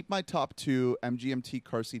would keep my top 2, MGMT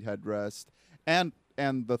Car Seat Headrest, and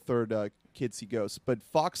the third Kids See Ghosts. But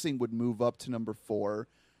Foxing would move up to number 4.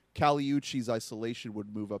 Caliucci's Isolation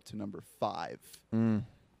would move up to number 5.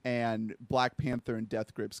 And Black Panther and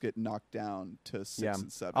Death Grips get knocked down to 6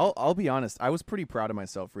 and 7. I'll be honest. I was pretty proud of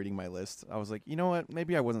myself reading my list. I was like, you know what?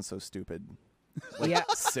 Maybe I wasn't so stupid. Yeah.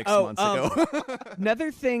 6 months ago. Another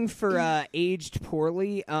thing for aged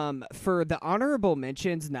poorly, for the honorable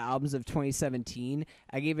mentions in the albums of 2017,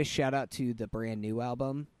 I gave a shout out to the brand new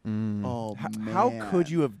album. Oh, How man. could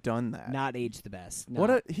you have done that? Not aged the best.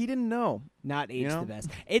 He didn't know. Not aged You know? the best.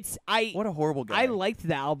 What a horrible guy. I liked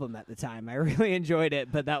the album at the time. I really enjoyed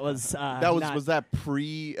it, but that was was that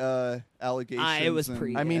pre allegations? It was and-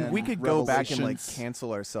 pre. I mean, and we could go back and like revelations?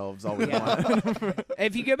 cancel ourselves all we Yeah. want.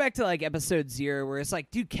 If you go back to like episode 0, where it's like,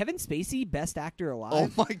 dude, Kevin Spacey, best actor Oh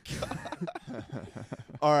alive. my god!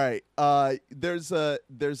 All right, there's a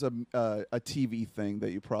TV thing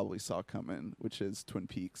that you probably saw coming, which is Twin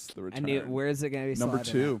Peaks: The I Return. knew. Where is it going to be? Number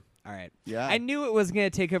slotted 2. All right. Yeah. I knew it was going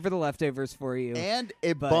to take over the leftovers for you. And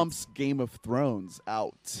it but- bumps Game of Thrones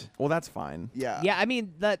out. Well, that's fine. Yeah. Yeah, I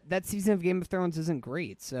mean that season of Game of Thrones isn't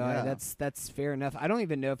great, so Yeah. that's fair enough. I don't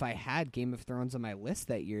even know if I had Game of Thrones on my list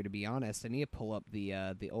that year, to be honest. I need to pull up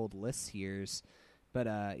the old lists here,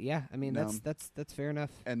 but yeah, I mean No. that's fair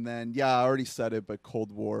enough. And then, yeah, I already said it, but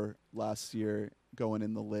Cold War last year going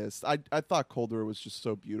in the list. I thought Cold War was just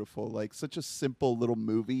so beautiful. Like, such a simple little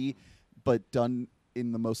movie, but done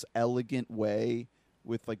in the most elegant way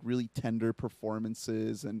with, like, really tender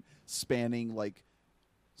performances and spanning, like,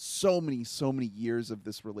 so many years of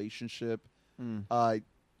this relationship. I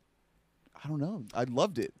don't know. I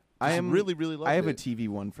loved it. I Just really loved it. I have a TV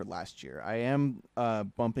one for last year. I am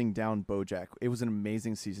bumping down BoJack. It was an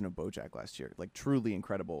amazing season of BoJack last year, like truly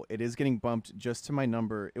incredible. It is getting bumped just to my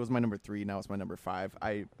number. It was my number 3. Now it's my number 5.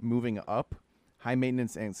 I moving up. High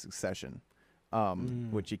Maintenance and Succession,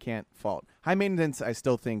 which you can't fault. High Maintenance, I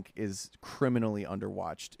still think is criminally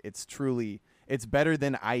underwatched. It's better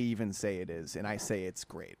than I even say it is, and I say it's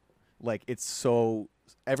great. Like, it's so.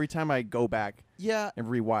 Every time I go back, and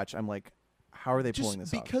rewatch, I'm like, how are they pulling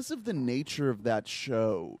this off? Because of the nature of that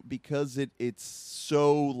show, because it's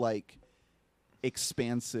so, like,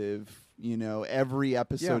 expansive, you know, every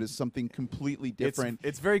episode is something completely different.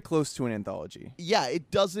 It's very close to an anthology. Yeah,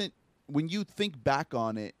 it doesn't, when you think back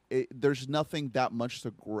on it, there's nothing that much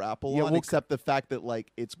to grapple on except the fact that,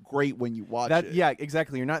 like, it's great when you watch it. Yeah,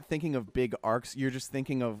 exactly. You're not thinking of big arcs. You're just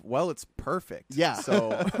thinking of, well, it's perfect. Yeah.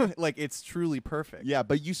 So, like, it's truly perfect. Yeah,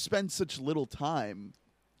 but you spend such little time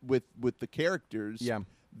with the characters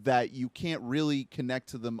that you can't really connect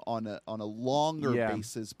to them on a longer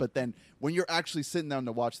basis. But then when you're actually sitting down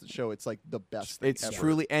to watch the show, it's like the best thing It's ever.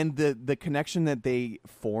 truly, and the connection that they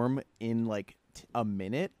form in like a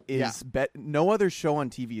minute is no other show on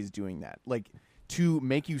TV is doing that. Like, to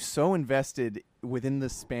make you so invested within the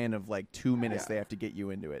span of like 2 minutes, they have to get you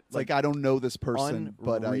into it. It's like, I don't know this person,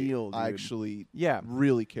 but unreal, I dude. actually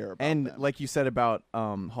really care about and them. like you said about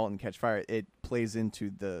 *Halt and Catch Fire*, it plays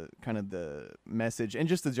into the kind of the message and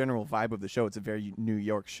just the general vibe of the show. It's a very New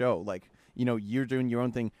York show. Like, you know, you're doing your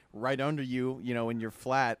own thing. Right under you, you know, in your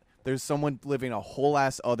flat, there's someone living a whole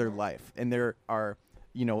ass other life, and there are,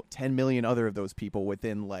 you know, 10 million other of those people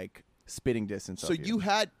within like spitting distance. So of you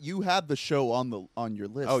had the show on your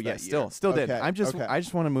list. Oh yeah, that year. still did. Okay, I just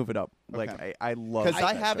want to move it up. Okay. Like, I love because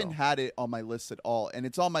I that haven't show. had it on my list at all, and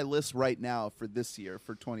it's on my list right now for this year,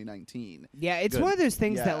 for 2019. Yeah, it's Good. one of those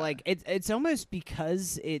things Yeah. that, like, it's almost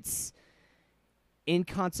because it's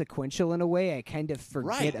inconsequential in a way, I kind of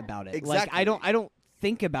forget Right. about it. Exactly. Like, I don't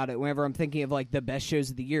think about it whenever I'm thinking of like the best shows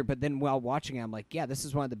of the year, but then while watching it, I'm like, yeah, this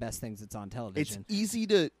is one of the best things that's on television.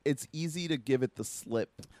 It's easy to give it the slip.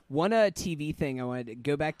 One TV thing I wanted to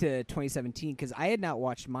go back to 2017 because I had not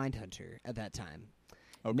watched Mindhunter at that time.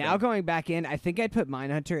 Okay. Now going back in, I think I'd put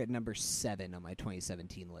Mindhunter at number 7 on my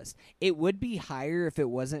 2017 list. It would be higher if it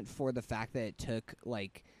wasn't for the fact that it took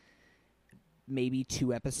like maybe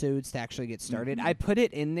 2 episodes to actually get started. I put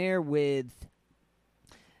it in there with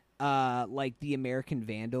like the American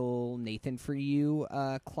Vandal, Nathan For You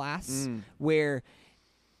class, where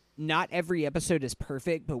not every episode is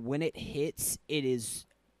perfect, but when it hits, it is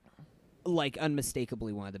like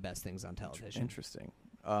unmistakably one of the best things on television. Interesting.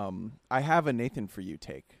 I have a Nathan For You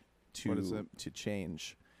take What is it? to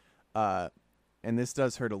change. And this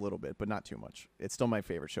does hurt a little bit, but not too much. It's still my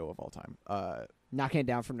favorite show of all time. Knocking it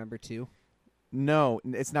down from number 2. No,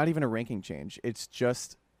 it's not even a ranking change. It's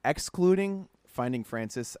just excluding Finding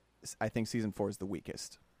Francis. I think season 4 is the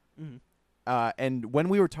weakest. And when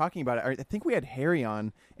we were talking about it, I think we had Harry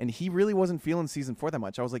on, and he really wasn't feeling season 4 that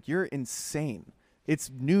much. I was like, "You're insane! It's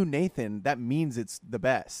new Nathan. That means it's the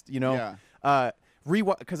best." You know. Yeah.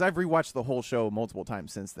 Because I've rewatched the whole show multiple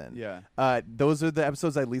times since then. Yeah. Those are the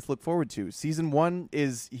episodes I least look forward to. Season 1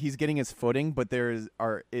 is he's getting his footing, but there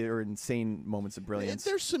are insane moments of brilliance.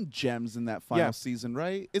 There's some gems in that final season,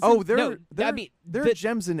 right? No, there I mean, are the-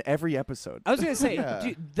 gems in every episode. I was gonna say, Yeah.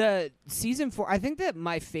 dude, the season 4. I think that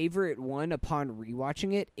my favorite one upon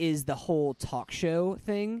rewatching it is the whole talk show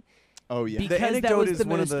thing. Oh yeah. Because that anecdote was is the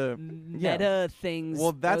one of most the- meta things.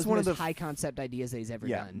 Well, that that's was one of most the high concept ideas that he's ever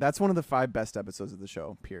done. That's one of the 5 best episodes of the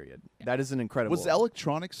show. Period. That is an incredible. Was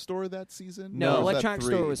Electronic Store that season? No, Or was that Electronic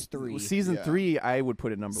Store 3? was 3. Season Yeah. 3, I would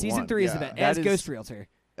put it number 1. Season 3 is the Yeah. best. That As is- Ghost Realtor.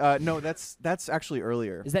 No, that's actually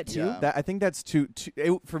earlier. Is that 2? Yeah. I think that's 2.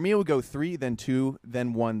 For me, it would go 3, then 2,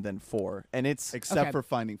 then 1, then 4, and it's Except Okay. for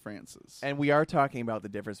Finding Francis. and we are talking about the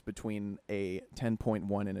difference between a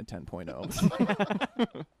 10.1 and a 10.0.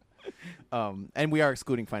 And we are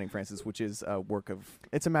excluding Finding Francis, which is a work of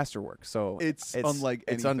it's a masterwork. So it's unlike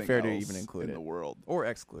it's anything unfair to else even include in it the world or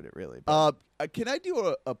exclude it, really. But, can I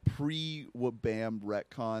do a pre-Wabam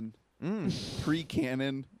retcon?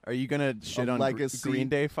 Pre-canon? are you gonna shit on Legacy? Green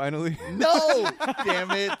Day finally? No! Damn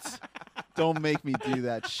it! Don't make me do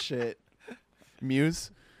that shit. Muse?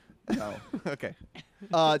 No. Okay.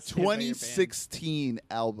 Stand by your band. 2016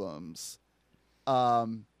 albums.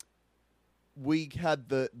 We had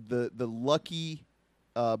the lucky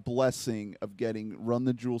blessing of getting Run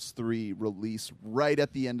the Jewels 3 released right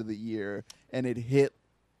at the end of the year, and it hit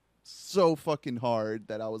so fucking hard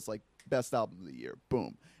that I was like, best album of the year.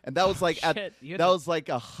 Boom. And that was like Shit, that was like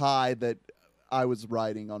a high that I was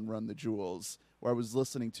riding on Run the Jewels, where I was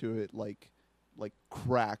listening to it like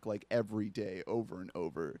crack like every day over and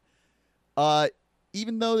over.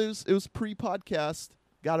 Even though it was pre-podcast,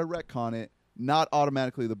 got to retcon it. Not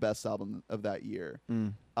automatically the best album of that year.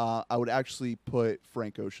 I would actually put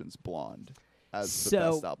Frank Ocean's Blonde as the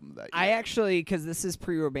best album of that year. I actually, because this is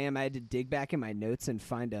pre-Wabam, I had to dig back in my notes and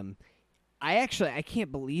find them. I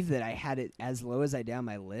can't believe that I had it as low as I did on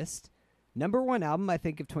my list. Number one album, I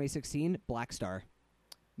think, of 2016, Black Star.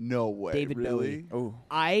 No way. David really? Bowie. Oh,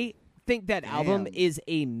 I think that album Damn. is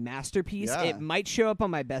a masterpiece. Yeah. It might show up on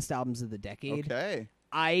my best albums of the decade. Okay.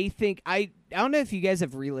 I think I don't know if you guys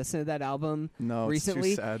have re-listened to that album no,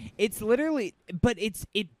 recently. it's too sad. It's literally, but it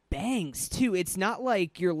bangs too. It's not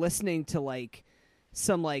like you're listening to like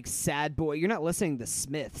some like sad boy. You're not listening to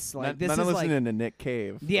Smiths. Like this not is listening like to Nick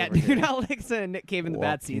Cave. yeah, over you're here. not listening to Nick Cave in the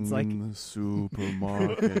bad Walking seats. Like in the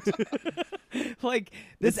supermarket. like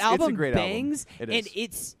this It's a album great album. bangs, It and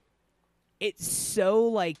is. it's so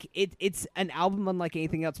like it's an album unlike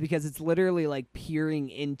anything else because it's literally like peering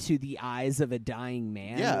into the eyes of a dying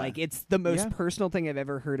man. Yeah. Like it's the most Yeah. personal thing I've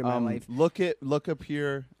ever heard in my life. Look up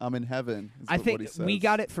here. I'm in heaven. Is I what think he says. we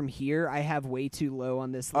got it from here. I have way too low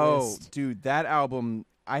on this Oh, list. dude, that album,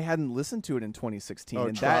 I hadn't listened to it in 2016, Oh,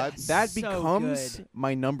 and Tribe? that So becomes good.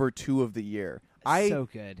 my number 2 of the year. So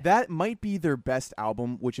good. That might be their best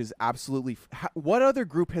album, which is absolutely. What other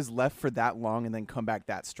group has left for that long and then come back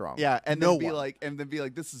that strong? Yeah, and no then be one.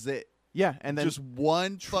 like, this is it. Yeah, and then Just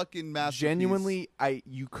one fucking masterpiece. genuinely,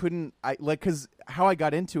 because how I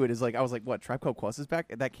got into it is like I was like, what, Tribe Called Quest is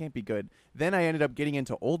back? That can't be good. Then I ended up getting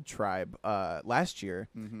into Old Tribe last year,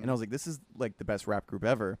 and I was like, this is like the best rap group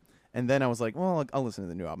ever. And then I was like, well, I'll listen to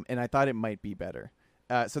the new album, and I thought it might be better.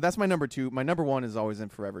 So that's my number 2. My number 1 is always in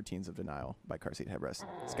Forever Teens of Denial by Car Seat Headrest.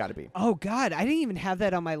 It's got to be. Oh God, I didn't even have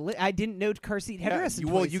that on my list. I didn't know Car Seat Headrest. in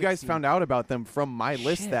Well, you guys 2016. found out about them from my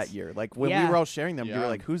list Shit. that year. Like when Yeah. we were all sharing them, you Yeah. were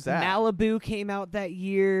like, "Who's that?" Malibu came out that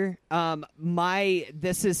year.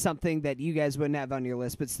 This is something that you guys wouldn't have on your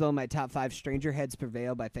list, but still in my top 5. Stranger Heads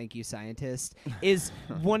Prevail by Thank You Scientist is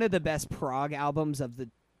one of the best prog albums of the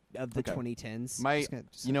Okay. 2010s. My, Just gonna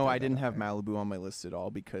you know, throw I that didn't out have there. Malibu on my list at all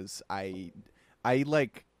because I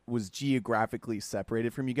like was geographically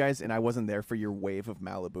separated from you guys, and I wasn't there for your wave of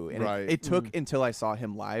Malibu. And Right. it took until I saw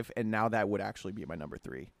him live, and now that would actually be my number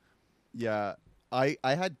 3. Yeah, I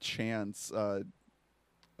had Chance.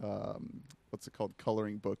 What's it called?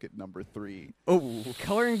 Coloring Book at number 3. Oh,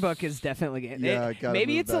 Coloring Book is definitely Yeah, gotta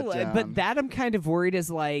maybe move it's that but down. that I'm kind of worried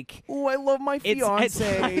is like oh, I love my it's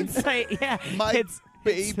fiance. like, yeah, My it's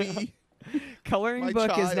baby. Coloring my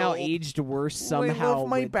Book is now child. aged worse I somehow. love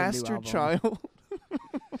my with the new bastard album. child.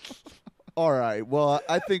 All right. Well,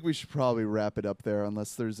 I think we should probably wrap it up there,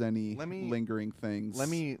 unless there's any Let me- lingering things. Let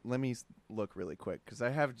me look really quick because I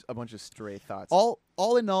have a bunch of stray thoughts.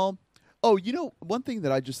 All in all. Oh, you know, one thing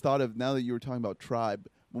that I just thought of now that you were talking about Tribe.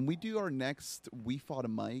 When we do our next We Fought a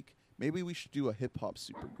Mic, maybe we should do a hip hop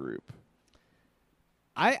supergroup.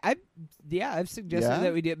 I've suggested Yeah?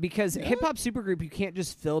 that we do it because Yeah? hip hop supergroup you can't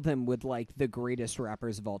just fill them with like the greatest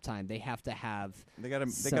rappers of all time. They have to have they gotta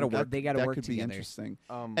some- work. They got to that work could be together. interesting.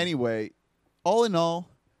 Um, Anyway, all in all,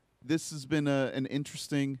 this has been an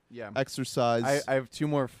interesting yeah. exercise. I have 2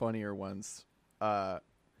 more funnier ones.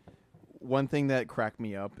 One thing that cracked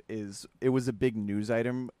me up is it was a big news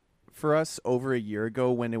item for us over a year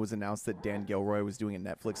ago when it was announced that Dan Gilroy was doing a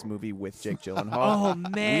Netflix movie with Jake Gyllenhaal. Oh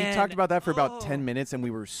man, We talked about that for about 10 minutes and we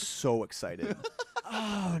were so excited.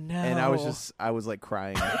 Oh no, And I was like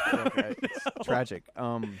crying. It's tragic.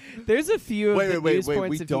 There's a few of the news wait. points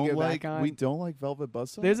We if you don't go like back on. we don't like Velvet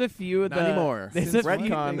Buzzsaw. There's a few of Not the anymore. There's Since a few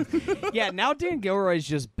Redcon. things- yeah, now Dan Gilroy's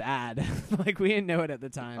just bad. Like we didn't know it at the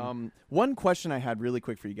time. One question I had really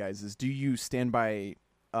quick for you guys is: do you stand by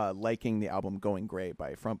liking the album "Going Gray"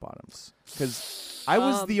 by Front Bottoms? Because I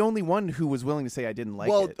was the only one who was willing to say I didn't like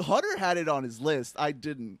well, it. Hunter had it on his list. I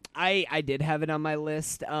didn't. I did have it on my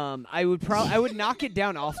list. I would knock it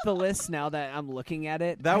down off the list now that I'm looking at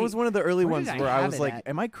it. That was one of the early where ones did I where I have was it like, at?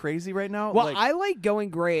 am I crazy right now? Well, Like, I like Going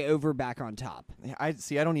Gray over Back on Top. I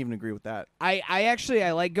don't even agree with that.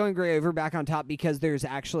 I like Going Gray over Back on Top because there's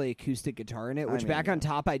actually acoustic guitar in it, which Back on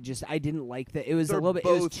Top I didn't like that. It was They're a little bit.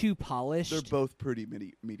 It was both- too polished. They're both pretty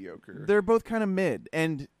mediocre. They're both kind of mid,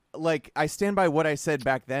 and like I stand by what I said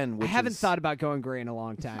back then. I Which haven't is, thought about Going Gray in a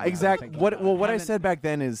long time. exactly what I haven't- said back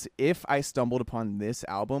then is if I stumbled upon this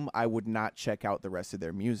album, I would not check out the rest of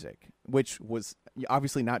their music, which was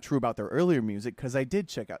obviously not true about their earlier music because I did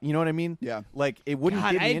check out. You know what I mean? Yeah. Like it wouldn't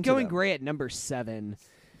God, get I me had into Going them. Gray at number 7.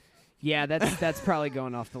 Yeah, that's probably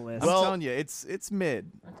going off the list. I'm Well- telling you, it's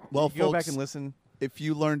mid. Well, You go back folks, and listen. if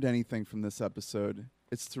you learned anything from this episode,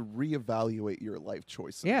 it's to reevaluate your life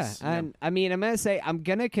choices. Yeah, and I mean, I'm gonna say I'm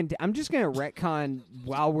just gonna retcon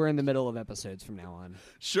while we're in the middle of episodes from now on.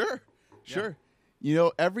 Sure. You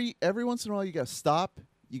know, every once in a while you gotta stop.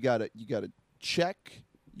 You gotta check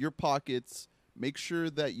your pockets. Make sure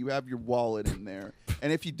that you have your wallet in there.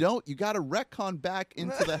 And if you don't, you gotta retcon back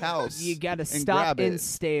into the house. You gotta and stop grab and it.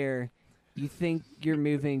 stare. You think you're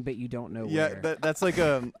moving, but you don't know Yeah, where. that's like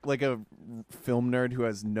a film nerd who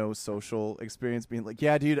has no social experience being like,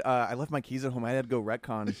 yeah, dude, I left my keys at home. I had to go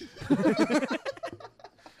retcon.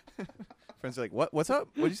 Friends are like, what? What's up?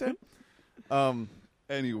 What'd you say?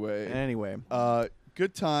 Anyway, Anyway,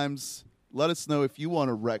 good times. Let us know if you want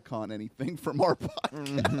to retcon anything from our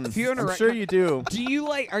podcast. If you wanna I'm sure you do. Do you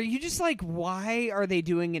are you just like, why are they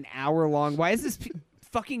doing an hour long? Why is this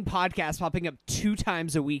fucking podcast popping up 2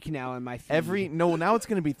 times a week now in my feed? Now it's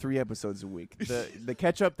going to be 3 episodes a week. The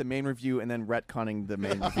catch up, the main review, and then retconning the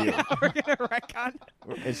main review. We're gonna retcon.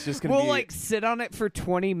 It's just going to We'll be like sit on it for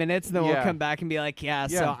 20 minutes, and then we'll Yeah. come back and be like, yeah.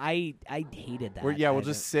 So Yeah. I hated that. we'll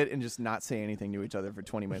just sit and just not say anything to each other for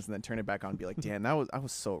 20 minutes, and then turn it back on and be like, damn, I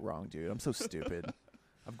was so wrong, dude. I'm so stupid.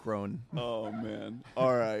 I've grown. Oh man.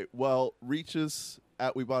 All right. Well, reach us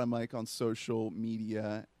at We Bought a Mic on social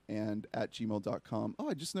media and at gmail.com. Oh,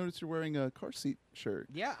 I just noticed you're wearing a car seat shirt.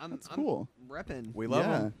 Yeah, I'm cool. repping. We love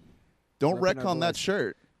yeah. them. Don't Repping our retcon that boys.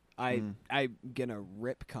 shirt. I'm gonna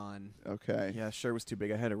rip con. Okay. Yeah, shirt was too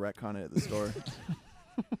big. I had to retcon it at the store.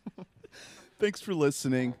 Thanks for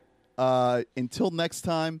listening. Until next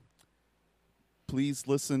time, please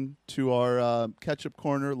listen to our Ketchup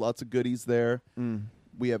Corner. Lots of goodies there.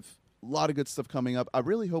 We have a lot of good stuff coming up. I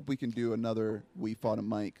really hope we can do another We Fought a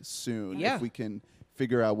Mic soon. Yeah. If we can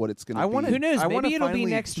figure out what it's going to I be. want Who knows? I Maybe wanna it'll be finally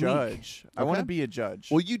next week. judge. I want to Okay. be a judge.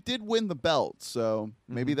 Well, you did win the belt, so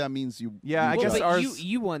maybe that means you. Yeah, I you guess won. but ours-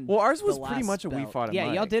 you won. well, ours the was pretty last much a We belt. Fought a Yeah,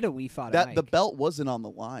 Mic. y'all did a We Fought a that Mic. the belt wasn't on the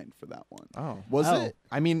line for that one. Oh. Was Oh. it?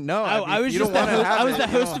 I mean, no. Oh, I I was you just don't the wanna host. have I was it, the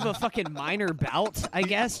you know. host of a fucking minor bout, I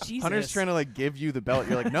guess. Jesus. Hunter's trying to like give you the belt.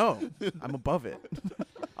 You're like, no, I'm above it.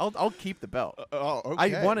 I'll keep the belt. Oh,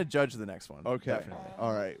 okay. I want to judge the next one. Okay. Definitely.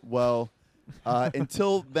 All right. Well,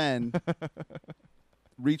 until then,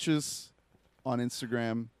 reach us on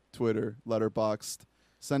Instagram, Twitter, Letterboxd.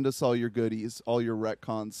 Send us all your goodies, all your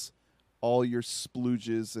retcons, all your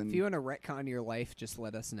splooges, and If you want to retcon your life, just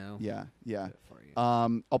let us know. yeah. Do it for you.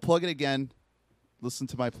 I'll plug it again. Listen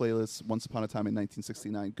to my playlist, Once Upon a Time in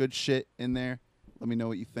 1969. Good shit in there. Let me know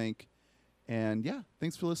what you think. And yeah,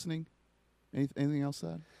 thanks for listening. Anything else to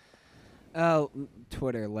add? Oh,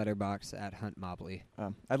 Twitter, Letterbox at Hunt Mobley.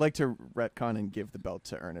 I'd like to retcon and give the belt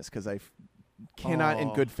to Ernest because I cannot, in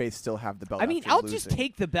Oh. good faith, still have the belt. I mean, after I'll losing. just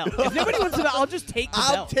take the belt. If nobody wants the belt, I'll just take the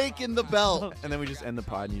I'm belt. taking the belt. And then we just end the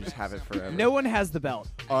pod and you just have it forever. No one has the belt.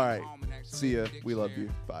 All right. See ya. We love you.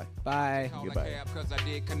 Bye. Bye. Goodbye. Cause I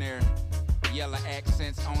did canary. Yellow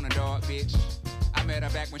accents on a dog, bitch. I met her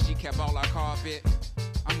back when she kept all our carpet.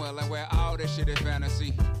 I'm well aware all this shit is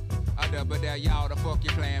fantasy. I double dare y'all to fuck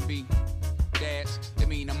your plan B. Dad's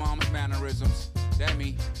demeanor, mama's mannerisms. That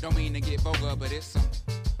me, don't mean to get vulgar, but it's some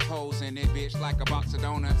hoes in it, bitch, like a box of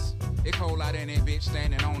donuts. It cold out in it, bitch,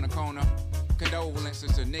 standing on the corner.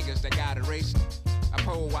 Condolences to niggas that got erased. I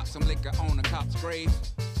pour out some liquor on the cop's grave.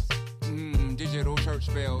 Digital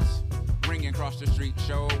church bells ringing across the street,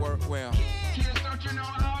 sure work well. Kids, don't you know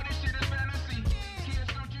all this shit is